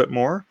and a little bit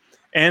more.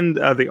 And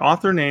the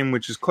author name,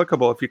 which is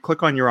clickable. If you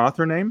click on your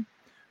author name,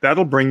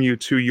 that'll bring you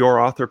to your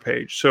author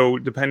page. So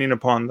depending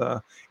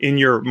upon in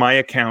your My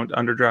Account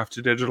under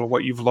Draft2Digital,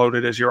 what you've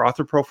loaded as your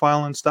author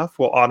profile and stuff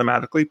will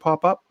automatically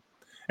pop up.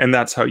 And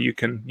that's how you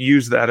can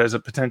use that as a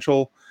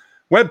potential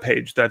web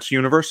page that's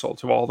universal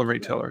to all the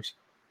retailers.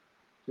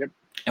 Yep.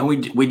 And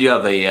we do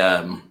have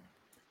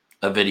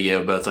a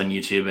video both on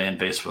YouTube and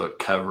Facebook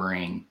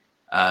covering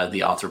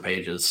the author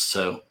pages.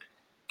 So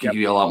give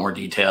you a lot more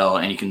detail,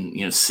 and you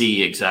can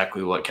see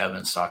exactly what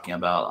Kevin's talking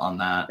about on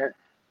that.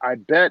 I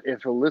bet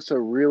if Alyssa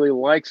really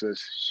likes us,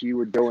 she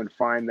would go and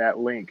find that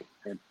link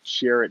and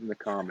share it in the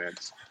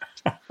comments.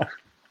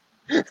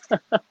 She's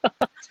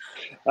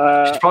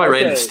probably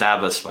ready to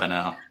stab us by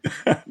now.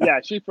 Yeah,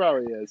 she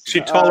probably is.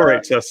 She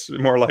tolerates us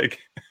more like.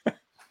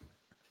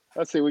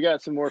 Let's see. We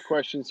got some more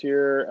questions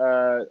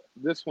here.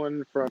 This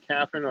one from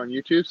Catherine on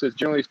YouTube says,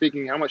 generally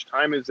speaking, how much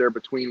time is there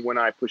between when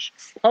I push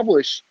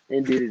publish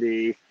in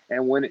D2D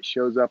and when it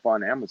shows up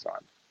on Amazon?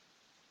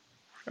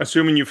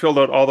 Assuming you filled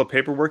out all the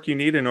paperwork you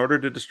need in order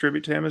to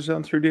distribute to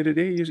Amazon through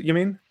D2D, you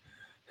mean?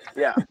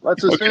 Yeah,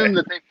 let's assume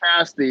that they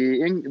passed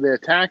the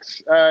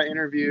tax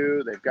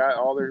interview. They've got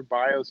all their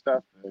bio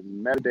stuff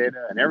and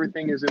metadata, and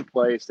everything is in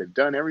place. They've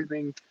done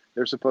everything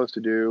they're supposed to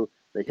do.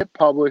 They hit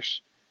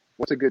publish.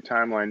 What's a good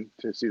timeline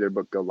to see their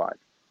book go live?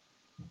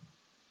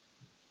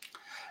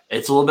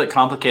 It's a little bit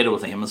complicated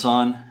with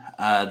Amazon.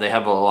 They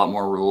have a lot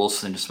more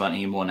rules than just about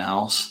anyone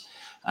else.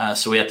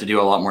 So we have to do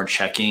a lot more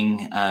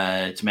checking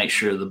to make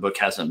sure the book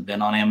hasn't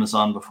been on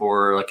Amazon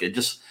before.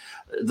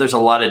 There's a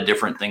lot of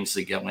different things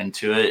that go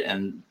into it.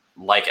 And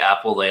like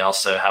Apple, they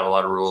also have a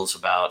lot of rules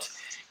about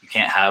you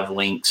can't have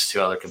links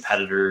to other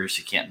competitors.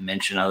 You can't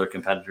mention other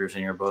competitors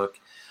in your book.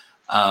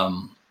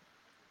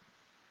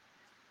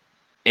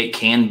 It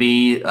can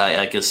be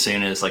as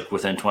soon as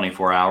within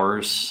 24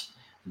 hours.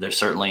 There's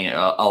certainly a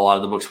lot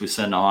of the books we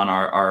send on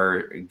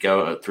are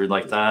go through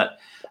like that.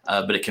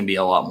 But it can be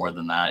a lot more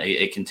than that.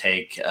 It can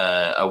take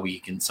a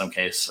week, in some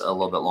case, a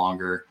little bit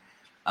longer.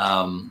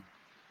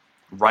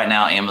 Right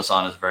now,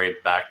 Amazon is very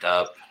backed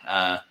up.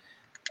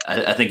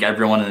 I think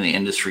everyone in the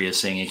industry is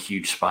seeing a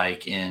huge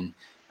spike in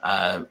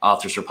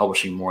authors are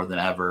publishing more than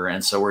ever.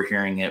 And so we're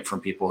hearing it from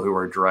people who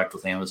are direct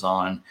with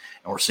Amazon,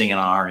 and we're seeing it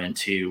on our end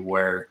too,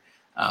 where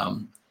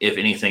if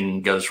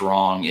anything goes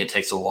wrong, it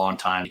takes a long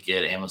time to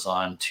get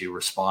Amazon to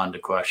respond to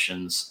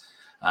questions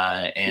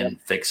and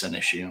fix an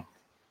issue.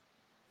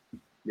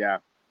 Yeah.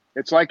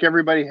 It's like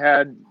everybody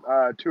had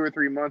 2 or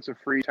 3 months of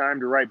free time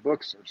to write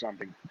books or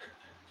something.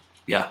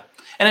 Yeah.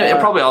 And it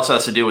probably also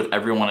has to do with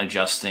everyone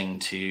adjusting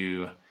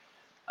to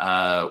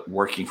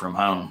working from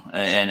home.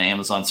 And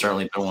Amazon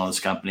certainly been one of those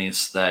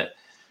companies that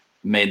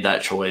made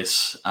that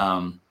choice.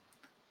 And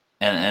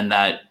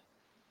that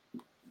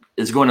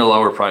is going to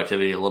lower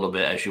productivity a little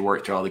bit as you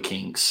work through all the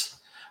kinks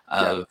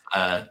of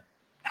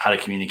how to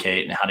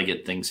communicate and how to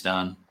get things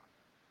done.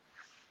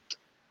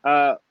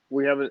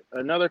 We have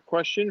another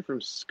question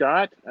from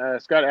Scott.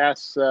 Scott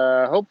asks,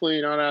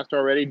 hopefully not asked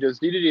already, does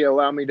D2D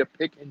allow me to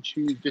pick and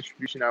choose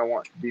distribution I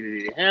want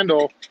D2D to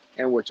handle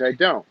and which I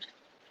don't?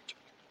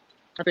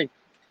 I think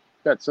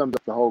that sums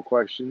up the whole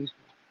question.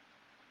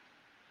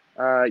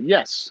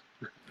 Yes.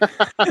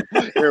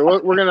 Here,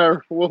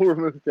 we'll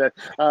remove that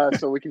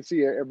so we can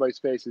see everybody's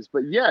faces.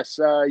 But yes,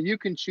 you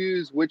can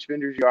choose which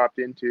vendors you opt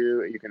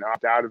into. You can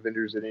opt out of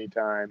vendors at any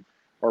time,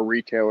 or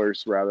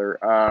retailers rather.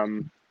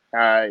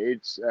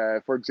 It's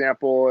for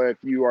example, if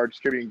you are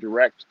distributing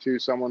direct to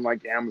someone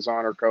like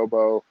Amazon or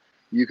Kobo,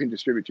 you can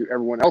distribute to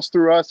everyone else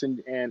through us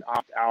and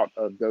opt out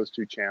of those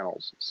two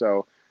channels.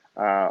 So,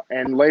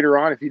 and later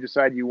on, if you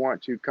decide you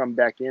want to come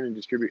back in and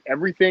distribute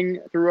everything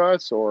through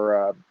us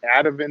or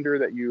add a vendor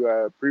that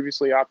you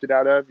previously opted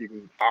out of, you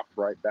can opt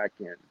right back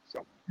in.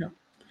 So, yeah.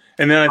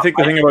 And then I think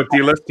the thing about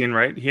delisting,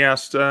 right? He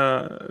asked,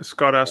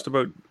 Scott asked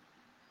about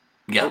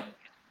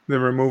the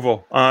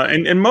removal.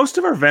 And most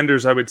of our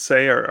vendors, I would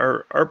say,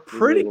 are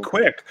pretty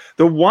quick.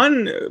 The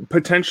one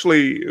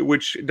potentially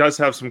which does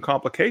have some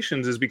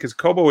complications is because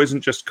Kobo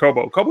isn't just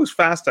Kobo. Kobo's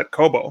fast at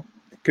Kobo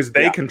because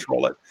they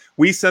control it.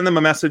 We send them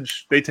a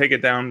message, they take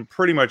it down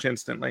pretty much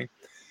instantly.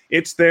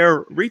 It's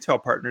their retail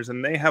partners,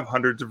 and they have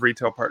hundreds of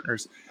retail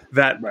partners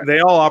that they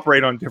all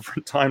operate on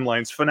different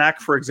timelines. Fnac,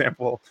 for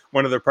example,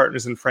 one of their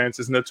partners in France,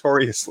 is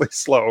notoriously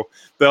slow.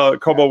 The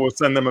Kobo will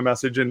send them a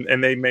message,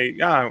 and they may,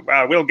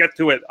 we'll get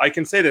to it. I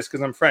can say this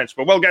because I'm French,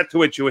 but we'll get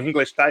to it, you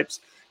English types.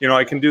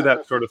 I can do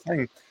that sort of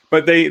thing.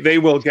 But they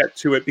will get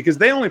to it because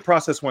they only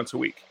process once a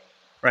week,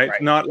 right?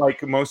 Not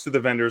like most of the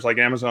vendors like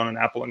Amazon and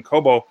Apple and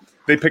Kobo.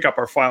 They pick up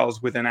our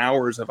files within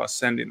hours of us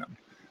sending them.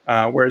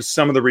 Whereas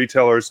some of the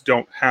retailers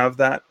don't have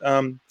that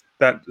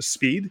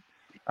speed,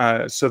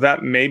 so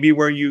that may be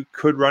where you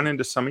could run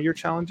into some of your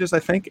challenges. I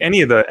think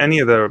any of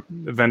the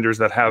vendors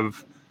that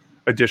have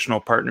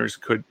additional partners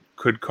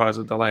could cause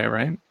a delay,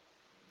 right?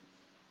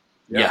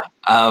 Yeah.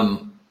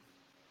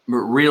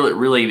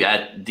 Really,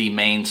 at the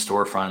main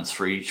storefronts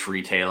for each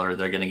retailer,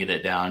 they're going to get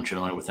it down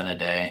generally within a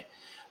day.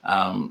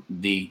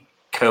 The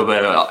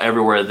Kobo,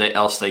 everywhere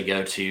else they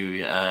go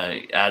to,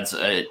 adds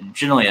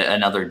generally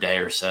another day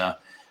or so.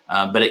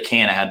 But it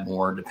can add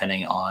more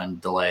depending on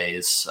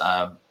delays,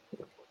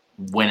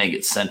 when it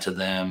gets sent to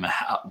them,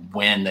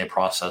 when they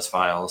process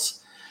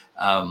files.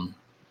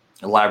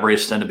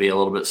 Libraries tend to be a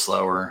little bit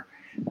slower.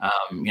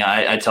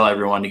 I tell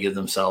everyone to give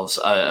themselves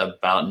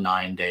about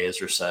 9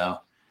 days or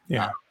so.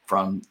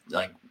 From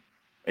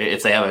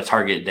if they have a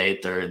target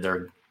date,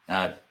 they're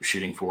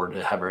shooting forward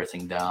to have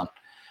everything down.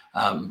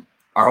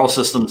 Our whole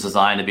system is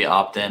designed to be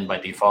opt-in by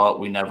default.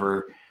 We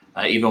never,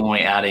 even when we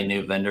add a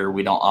new vendor,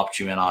 we don't opt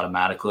you in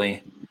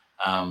automatically.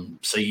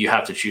 So you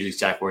have to choose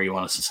exactly where you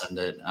want us to send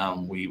it.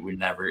 We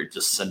never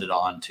just send it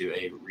on to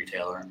a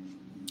retailer.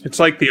 It's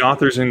like the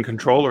author's in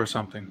control or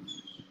something.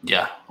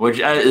 Yeah, which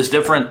is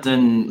different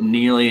than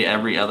nearly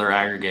every other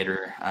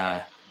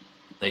aggregator.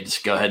 They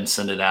just go ahead and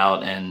send it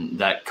out, and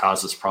that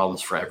causes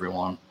problems for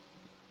everyone.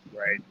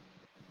 Right.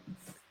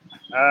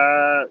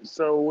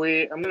 So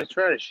I'm going to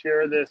try to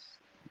share this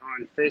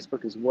on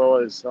Facebook as well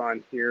as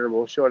on here.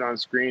 We'll show it on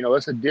screen.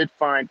 Alyssa did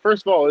find,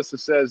 first of all, Alyssa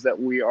says that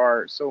we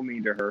are so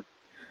mean to her.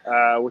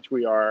 which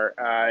we are.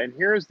 And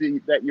here's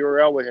that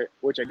URL,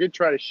 which I did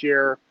try to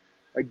share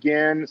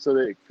again so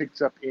that it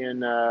picks up in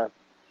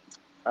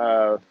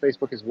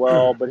Facebook as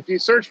well. But if you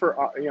search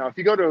for, if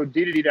you go to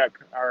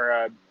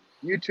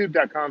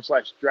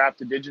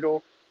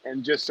youtube.com/draft2digital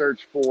and just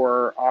search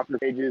for author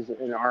pages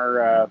in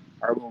our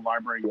little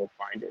library, you'll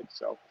find it.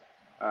 So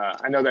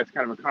I know that's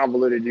kind of a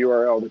convoluted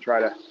URL to try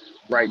to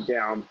write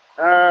down.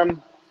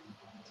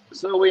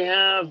 So we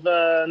have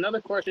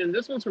another question.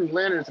 This one's from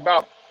Lynn, and it's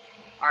about,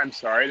 I'm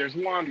sorry, there's a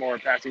lawnmower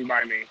passing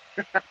by me.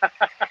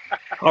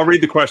 I'll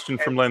read the question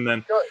from Lynn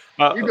then.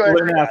 You go ahead.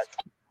 Lynn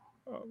asked,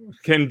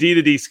 can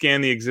D2D scan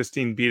the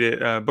existing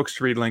books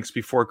to read links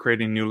before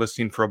creating a new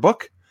listing for a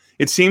book?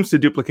 It seems to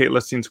duplicate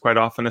listings quite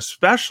often,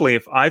 especially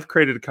if I've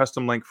created a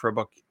custom link for a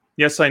book.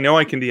 Yes, I know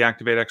I can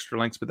deactivate extra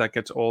links, but that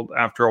gets old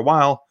after a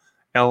while.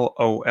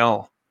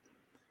 LOL.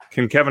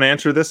 Can Kevin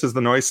answer this? Is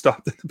the noise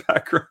stopped in the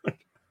background?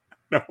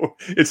 No,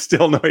 it's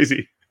still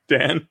noisy.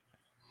 Dan?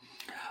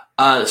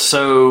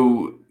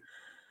 So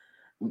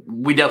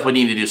we definitely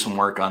need to do some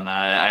work on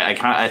that.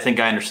 I think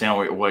I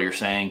understand what you're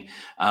saying.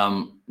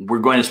 We're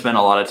going to spend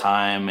a lot of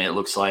time, it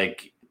looks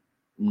like,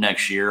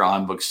 next year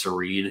on books to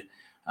read.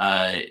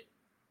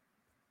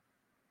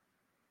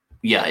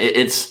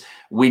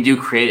 We do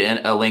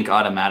create a link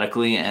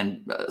automatically,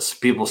 and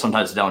people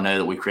sometimes don't know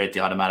that we create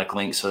the automatic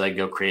link, so they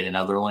go create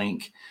another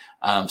link.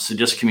 So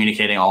just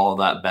communicating all of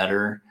that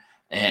better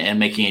and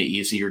making it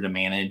easier to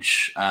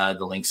manage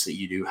the links that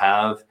you do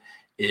have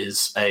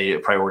is a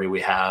priority we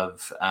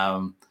have.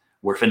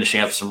 We're finishing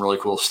up some really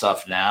cool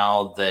stuff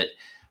now that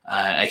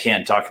I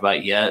can't talk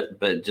about yet,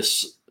 but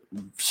just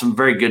some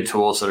very good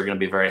tools that are going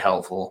to be very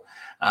helpful.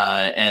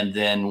 And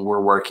then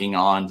we're working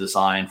on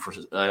design for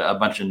a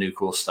bunch of new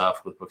cool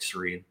stuff with books to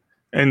read.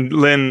 And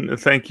Lynn,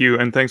 thank you.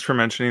 And thanks for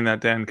mentioning that,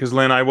 Dan, because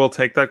Lynn, I will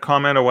take that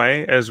comment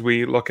away as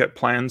we look at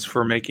plans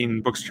for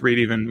making books to read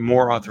even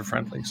more author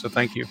friendly. So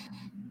thank you.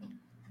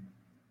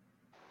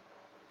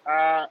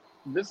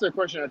 This is a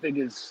question I think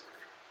is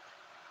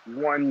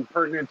one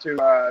pertinent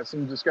to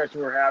some discussion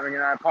we're having,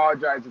 and I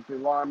apologize if the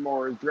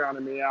lawnmower is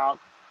drowning me out.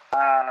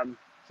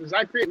 Since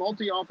I create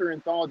multi-author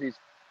anthologies,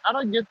 how do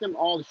I get them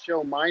all to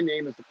show my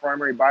name as the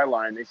primary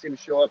byline? They seem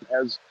to show up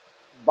as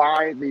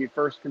by the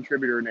first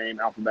contributor name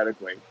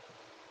alphabetically.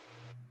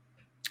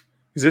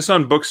 Is this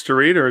on books to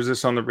read or is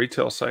this on the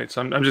retail sites?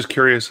 I'm just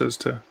curious as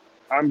to.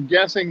 I'm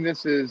guessing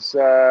this is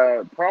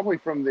probably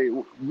from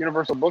the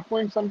Universal Book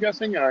Links, I'm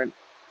guessing. I'm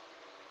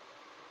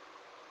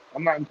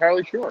not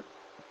entirely sure.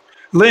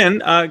 Lynn,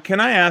 can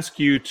I ask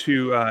you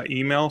to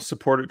email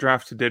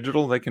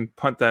support@draft2digital? They can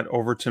punt that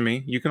over to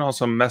me. You can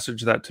also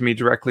message that to me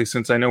directly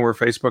since I know we're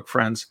Facebook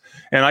friends.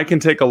 And I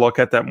can take a look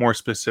at that more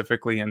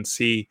specifically and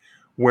see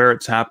where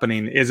it's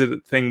happening. Is it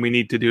a thing we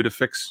need to do to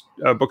fix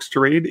books to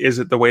read? Is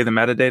it the way the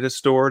metadata is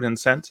stored and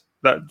sent?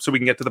 So we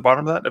can get to the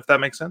bottom of that, if that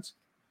makes sense?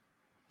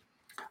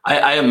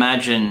 I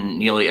imagine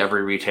nearly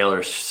every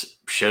retailer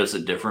shows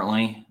it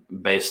differently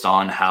based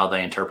on how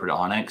they interpret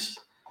Onyx,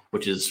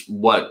 which is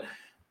what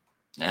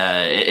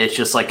it's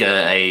just like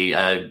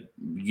a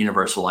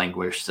universal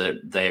language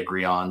that they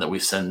agree on that we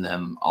send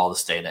them all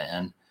this data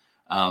in.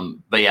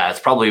 But yeah, it's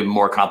probably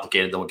more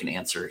complicated than we can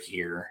answer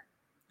here.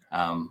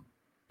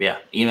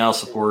 Email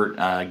support,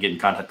 get in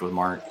contact with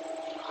Mark.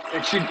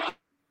 And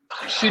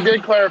she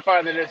did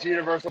clarify that it's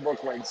Universal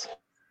Book Links.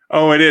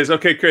 Oh, it is.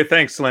 Okay, great.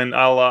 Thanks, Lynn.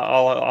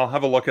 I'll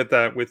have a look at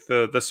that with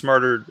the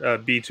smarter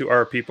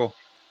B2R people.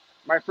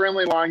 My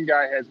friendly lawn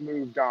guy has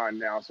moved on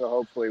now, so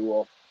hopefully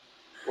we'll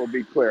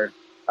be clear.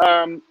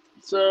 This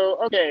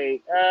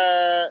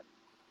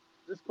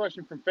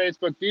question from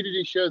Facebook.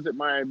 D2D shows that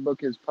my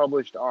book is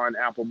published on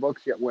Apple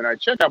Books, yet when I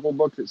check Apple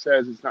Books, it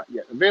says it's not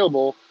yet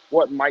available.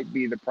 What might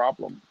be the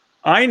problem?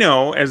 I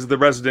know, as the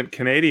resident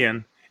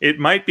Canadian, it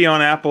might be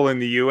on Apple in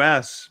the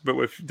US,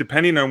 but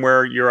depending on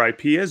where your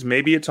IP is,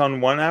 maybe it's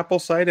on one Apple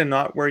site and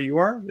not where you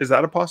are. Is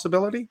that a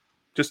possibility?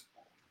 Just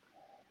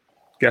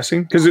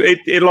guessing? Because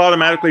it'll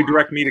automatically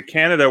direct me to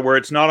Canada where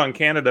it's not on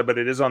Canada, but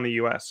it is on the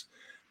US.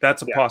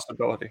 That's a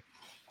possibility.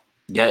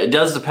 Yeah, it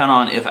does depend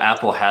on if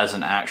Apple has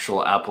an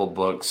actual Apple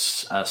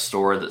Books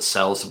store that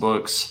sells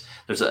books.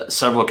 There's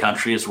several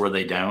countries where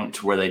they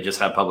don't, where they just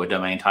have public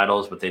domain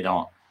titles, but they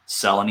don't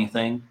sell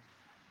anything.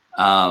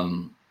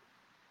 One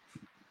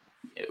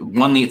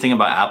neat thing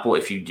about Apple,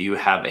 if you do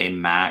have a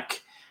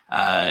Mac,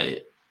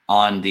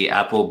 on the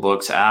Apple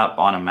Books app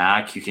on a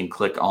Mac, you can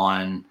click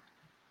on,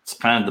 it's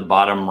kind of the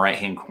bottom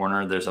right-hand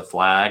corner, there's a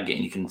flag,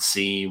 and you can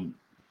see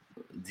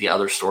the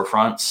other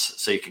storefronts.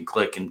 So you can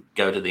click and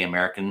go to the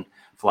American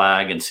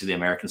flag and see the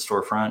American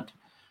storefront.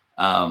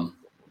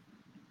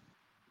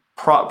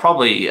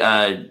 Probably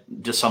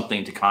just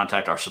something to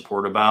contact our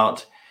support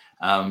about.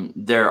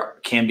 There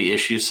can be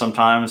issues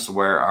sometimes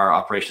where our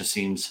operations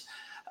teams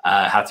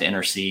have to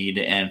intercede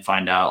and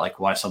find out like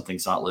why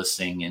something's not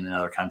listing in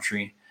another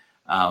country.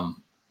 But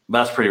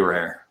that's pretty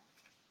rare.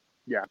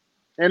 Yeah.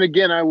 And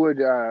again, I would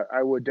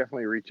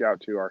definitely reach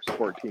out to our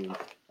support team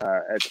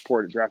at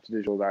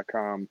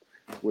support@draft2digital.com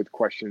with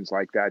questions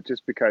like that,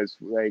 just because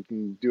they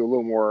can do a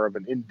little more of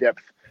an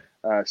in-depth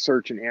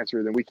search and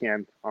answer than we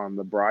can on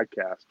the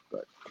broadcast.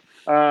 But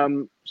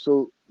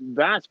so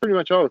that's pretty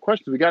much all the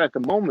questions we got at the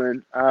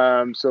moment.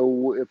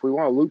 So if we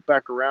want to loop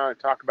back around and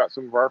talk about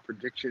some of our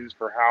predictions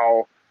for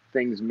how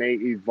things may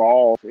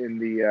evolve in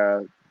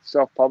the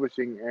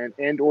self-publishing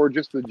and or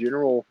just the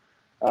general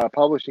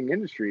publishing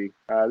industry,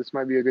 this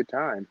might be a good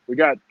time. We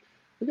got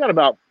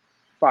about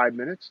 5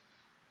 minutes.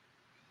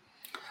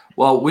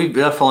 Well, we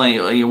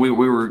definitely we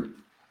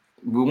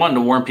wanted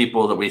to warn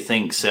people that we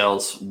think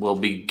sales will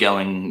be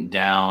going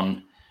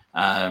down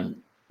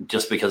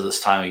just because of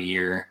this time of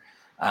year.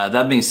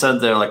 That being said,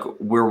 though, like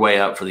we're way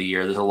up for the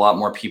year. There's a lot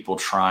more people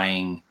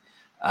trying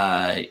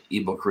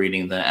ebook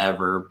reading than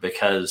ever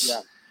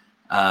because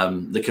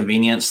the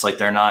convenience, like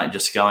they're not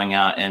just going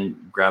out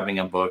and grabbing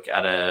a book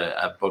at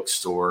a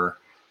bookstore.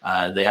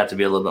 They have to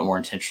be a little bit more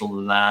intentional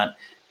than that.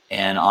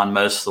 And on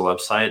most of the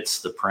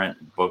websites, the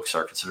print books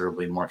are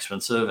considerably more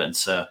expensive. And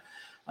so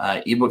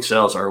ebook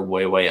sales are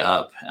way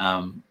up,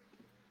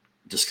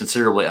 just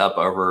considerably up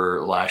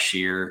over last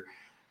year.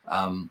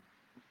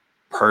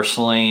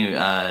 Personally,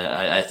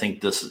 I think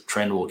this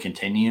trend will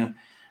continue.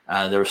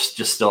 There's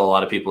just still a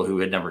lot of people who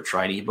had never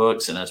tried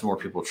ebooks, and as more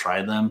people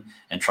try them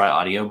and try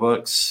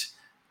audiobooks,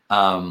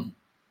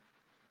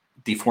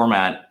 the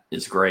format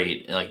is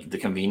great, like the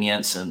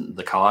convenience and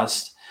the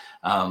cost.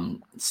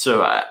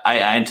 So I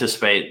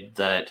anticipate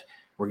that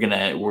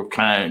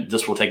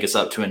this will take us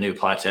up to a new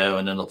plateau,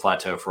 and then they'll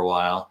plateau for a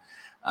while.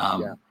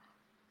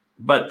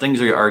 But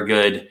things are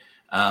good.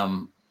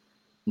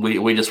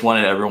 We just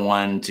wanted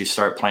everyone to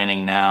start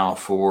planning now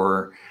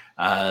for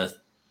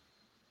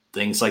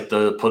things like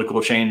the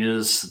political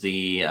changes,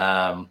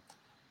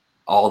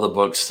 all the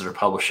books that are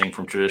publishing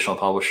from traditional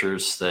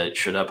publishers that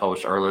should have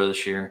published earlier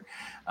this year.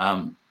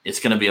 It's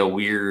going to be a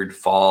weird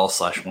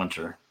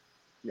fall/winter.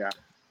 Yeah.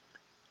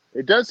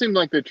 It does seem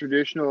like the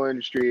traditional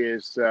industry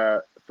is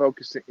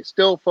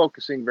still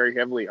focusing very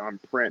heavily on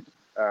print.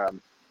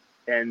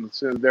 And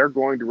so they're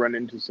going to run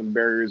into some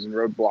barriers and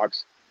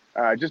roadblocks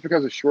just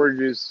because of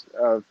shortages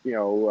of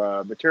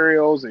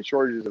materials and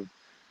shortages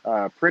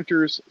of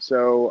printers.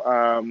 So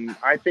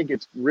I think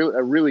it's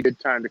a really good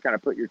time to kind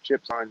of put your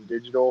chips on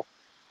digital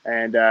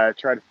and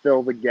try to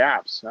fill the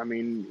gaps. I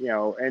mean,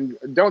 and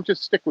don't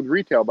just stick with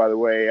retail, by the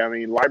way. I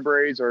mean,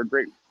 libraries are a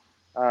great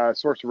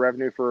source of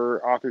revenue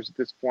for authors at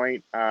this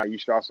point. You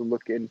should also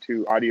look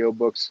into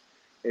audiobooks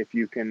if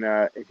you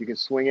can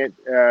swing it.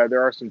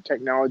 There are some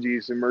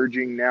technologies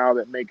emerging now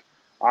that make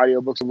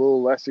audiobooks a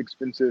little less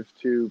expensive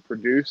to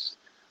produce.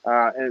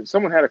 And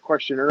someone had a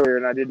question earlier,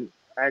 and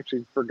I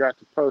actually forgot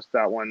to post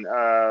that one.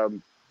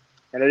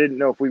 And I didn't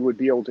know if we would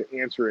be able to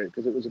answer it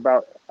because it was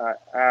about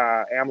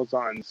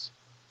Amazon's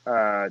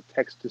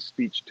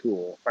text-to-speech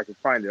tool. If I can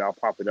find it, I'll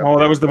pop it up. Oh,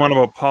 that was the one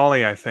about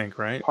Polly, I think,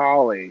 right?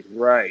 Polly,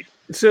 right.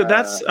 So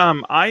that's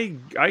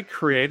I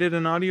created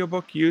an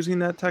audiobook using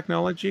that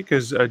technology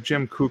because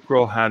Jim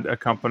Kukral had a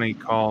company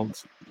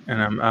called,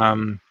 and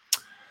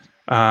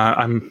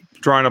I'm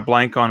drawing a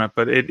blank on it,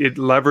 but it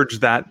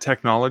leveraged that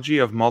technology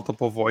of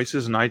multiple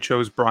voices, and I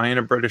chose Brian,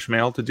 a British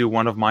male, to do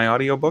one of my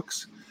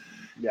audiobooks.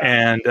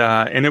 Yeah.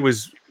 And it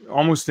was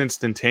almost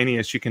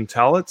instantaneous. You can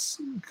tell it's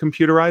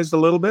computerized a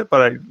little bit,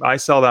 but I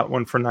sell that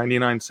one for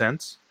 99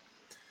 cents.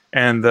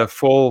 And the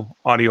full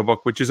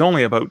audiobook, which is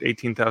only about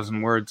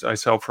 18,000 words, I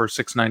sell for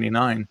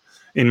 $6.99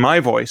 in my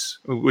voice,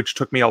 which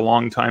took me a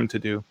long time to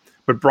do.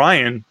 But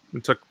Brian,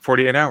 it took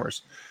 48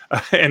 hours,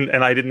 and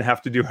I didn't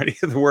have to do any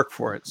of the work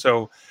for it.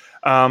 So,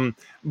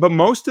 but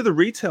most of the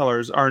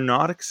retailers are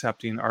not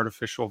accepting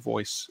artificial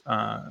voice.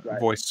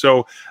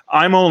 So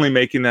I'm only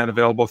making that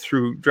available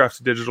through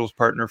Drafted Digital's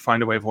partner,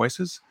 Findaway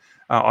Voices.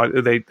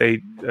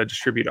 They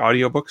distribute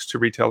audiobooks to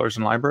retailers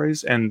and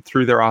libraries, and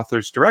through their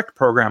Authors Direct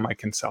program, I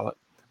can sell it.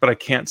 But I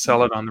can't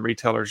sell it on the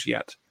retailers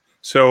yet.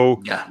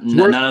 So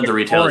none of the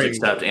retailers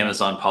accept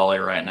Amazon Polly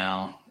right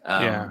now.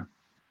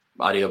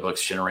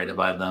 Audiobooks generated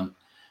by them.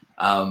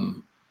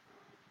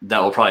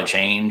 That will probably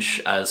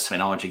change as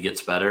technology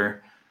gets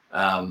better.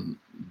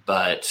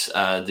 But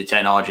the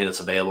technology that's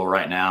available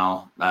right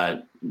now,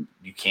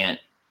 you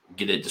can't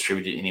get it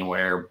distributed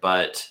anywhere.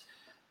 But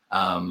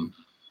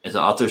is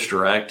Authors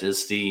Direct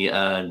is the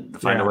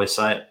Findaway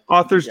site?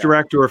 Authors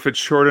Direct, or if it's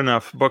short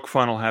enough,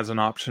 BookFunnel has an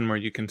option where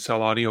you can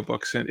sell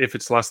audiobooks if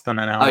it's less than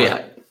an hour. Oh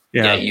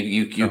yeah.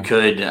 You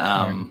could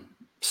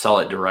sell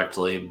it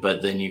directly,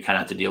 but then you kind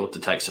of have to deal with the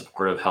tech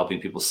support of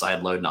helping people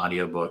sideload an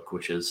audiobook,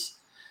 which is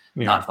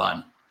not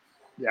fun.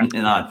 Yeah,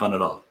 not fun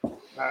at all.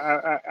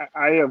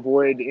 I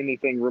avoid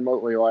anything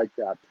remotely like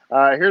that.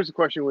 Here's a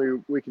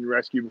question we can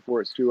rescue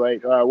before it's too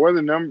late. What are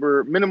the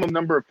minimum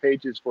number of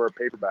pages for a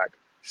paperback?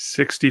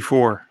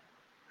 64.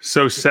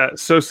 So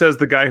says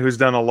the guy who's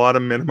done a lot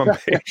of minimum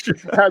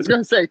pages. I was going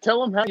to say, tell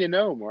them how you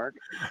know, Mark.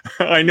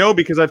 I know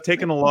because I've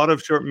taken a lot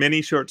of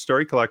mini short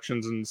story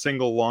collections and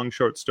single long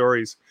short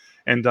stories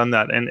and done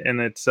that, and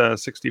it's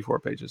 64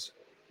 pages.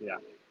 Yeah.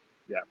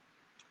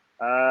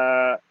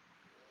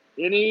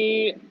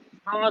 Any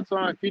thoughts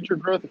on future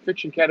growth of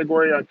fiction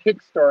category on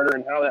Kickstarter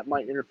and how that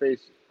might interface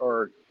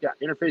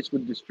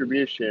with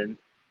distribution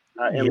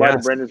in light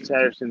of Brendan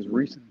Sanderson's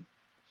recent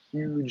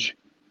huge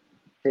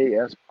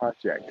KS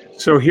project.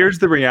 So here's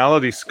the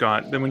reality,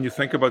 Scott. Then when you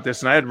think about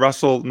this, and I had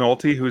Russell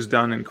Nolte, who's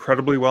done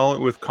incredibly well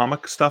with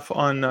comic stuff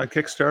on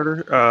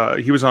Kickstarter.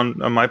 He was on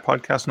my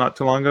podcast not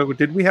too long ago.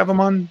 Did we have him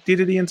on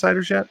D2D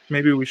Insiders yet?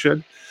 Maybe we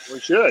should. We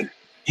should.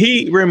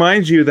 He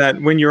reminds you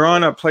that when you're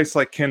on a place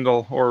like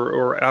Kindle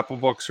or Apple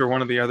Books or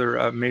one of the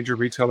other major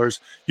retailers,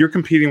 you're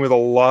competing with a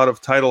lot of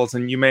titles,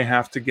 and you may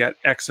have to get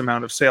X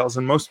amount of sales.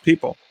 And most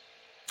people,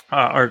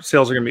 our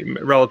sales are going to be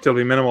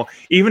relatively minimal.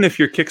 Even if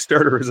your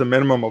Kickstarter is a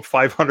minimum of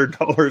 $500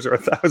 or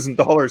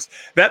 $1,000,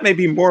 that may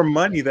be more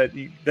money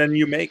than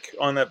you make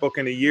on that book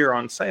in a year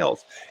on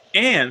sales.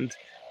 And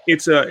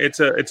it's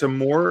a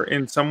more,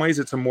 in some ways,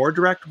 it's a more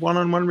direct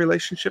one-on-one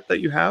relationship that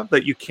you have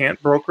that you can't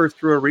broker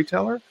through a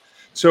retailer.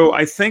 So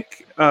I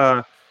think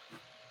leveraging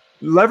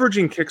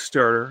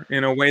Kickstarter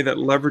in a way that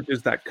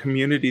leverages that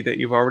community that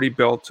you've already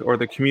built, or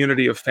the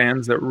community of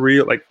fans that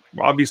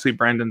obviously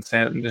Brandon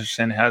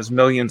Sanderson has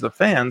millions of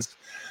fans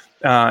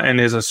and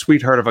is a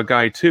sweetheart of a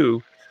guy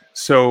too.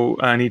 So,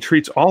 and he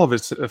treats all of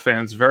his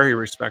fans very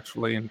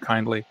respectfully and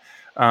kindly.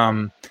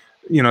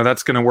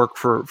 That's going to work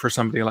for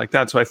somebody like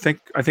that. So I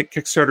think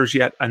Kickstarter is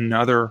yet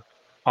another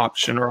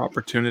option or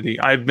opportunity.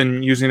 I've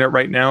been using it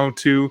right now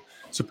to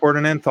support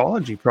an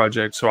anthology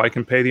project so I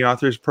can pay the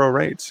authors pro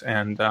rates,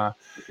 and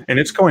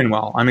it's going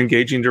well. I'm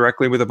engaging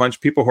directly with a bunch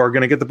of people who are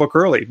going to get the book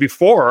early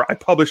before I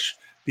publish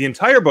the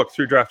entire book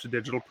through Draft to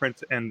Digital,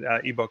 print and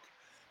ebook,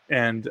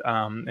 and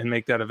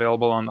make that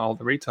available on all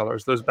the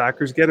retailers. Those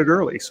backers get it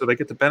early, so they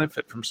get to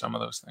benefit from some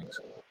of those things.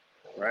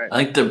 Right.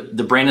 I think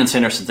the Brandon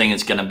Sanderson thing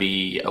is going to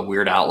be a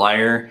weird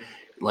outlier.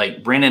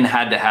 Like, Brandon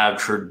had to have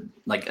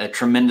a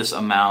tremendous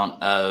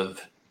amount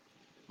of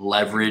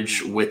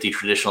leverage with the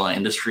traditional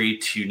industry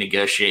to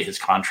negotiate his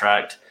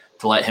contract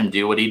to let him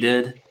do what he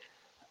did.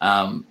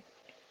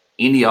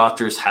 Indie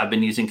authors have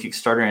been using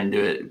Kickstarter and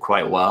do it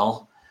quite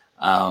well.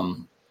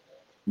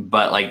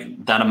 But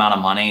like that amount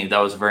of money, that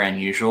was very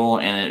unusual,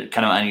 and a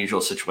kind of unusual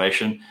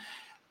situation.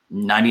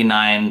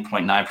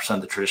 99.9%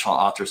 of the traditional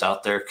authors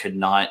out there could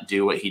not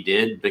do what he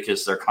did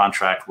because their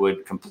contract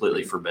would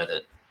completely forbid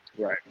it.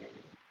 Right.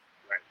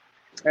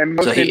 And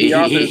most so he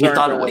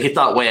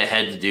thought way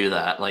ahead to do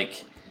that.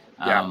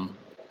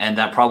 And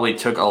that probably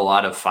took a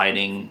lot of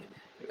fighting,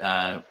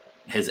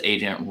 his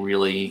agent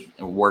really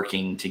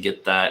working to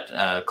get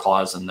that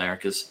clause in there,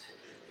 because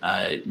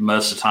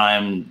most of the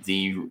time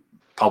the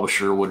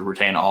publisher would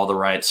retain all the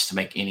rights to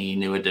make any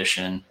new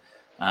edition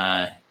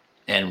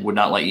and would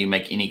not let you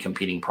make any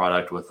competing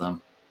product with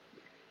them.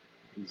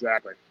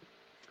 Exactly.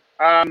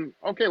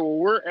 Okay, well,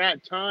 we're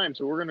at time,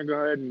 so we're going to go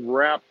ahead and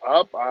wrap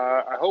up.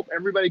 I hope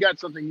everybody got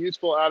something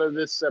useful out of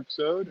this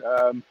episode.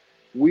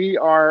 We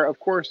are, of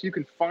course, you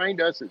can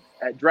find us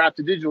at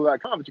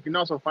draftedigital.com, but you can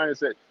also find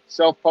us at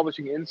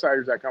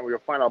selfpublishinginsiders.com, where you'll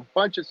find a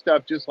bunch of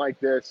stuff just like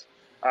this,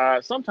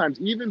 sometimes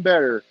even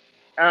better.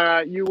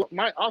 You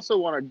might also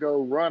want to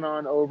go run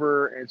on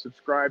over and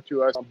subscribe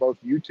to us on both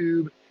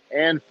YouTube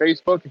and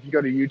Facebook. If you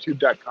go to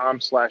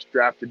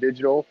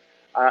youtube.com/draftedigital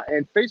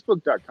and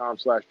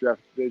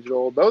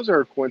facebook.com/draftedigital, those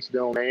are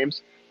coincidental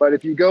names. But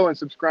if you go and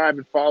subscribe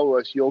and follow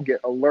us, you'll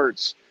get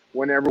alerts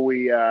whenever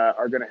we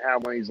are going to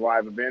have one of these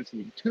live events. And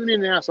you can tune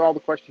in and ask all the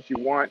questions you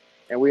want.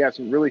 And we have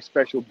some really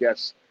special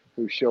guests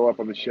who show up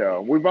on the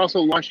show. We've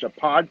also launched a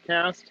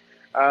podcast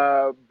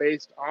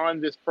based on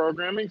this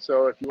programming.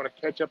 So if you want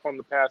to catch up on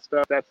the past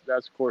stuff, that's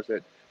of course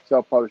at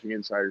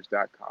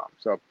selfpublishinginsiders.com.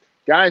 So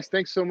guys,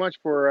 thanks so much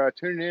for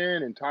tuning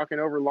in and talking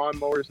over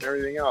lawnmowers and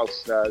everything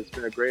else. It's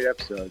been a great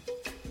episode.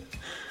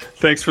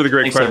 Thanks for the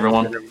great question,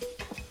 everyone.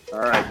 All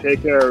right,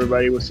 take care,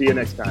 everybody. We'll see you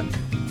next time.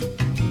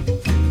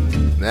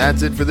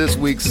 That's it for this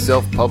week's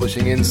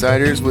Self-Publishing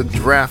Insiders with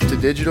Draft to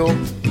Digital.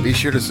 Be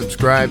sure to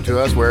subscribe to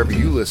us wherever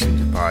you listen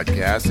to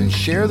podcasts and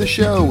share the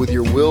show with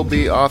your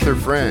will-be author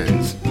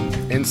friends.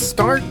 And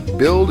start,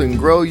 build, and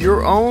grow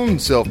your own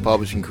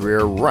self-publishing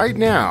career right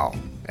now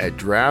at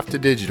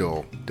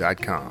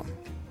drafttodigital.com.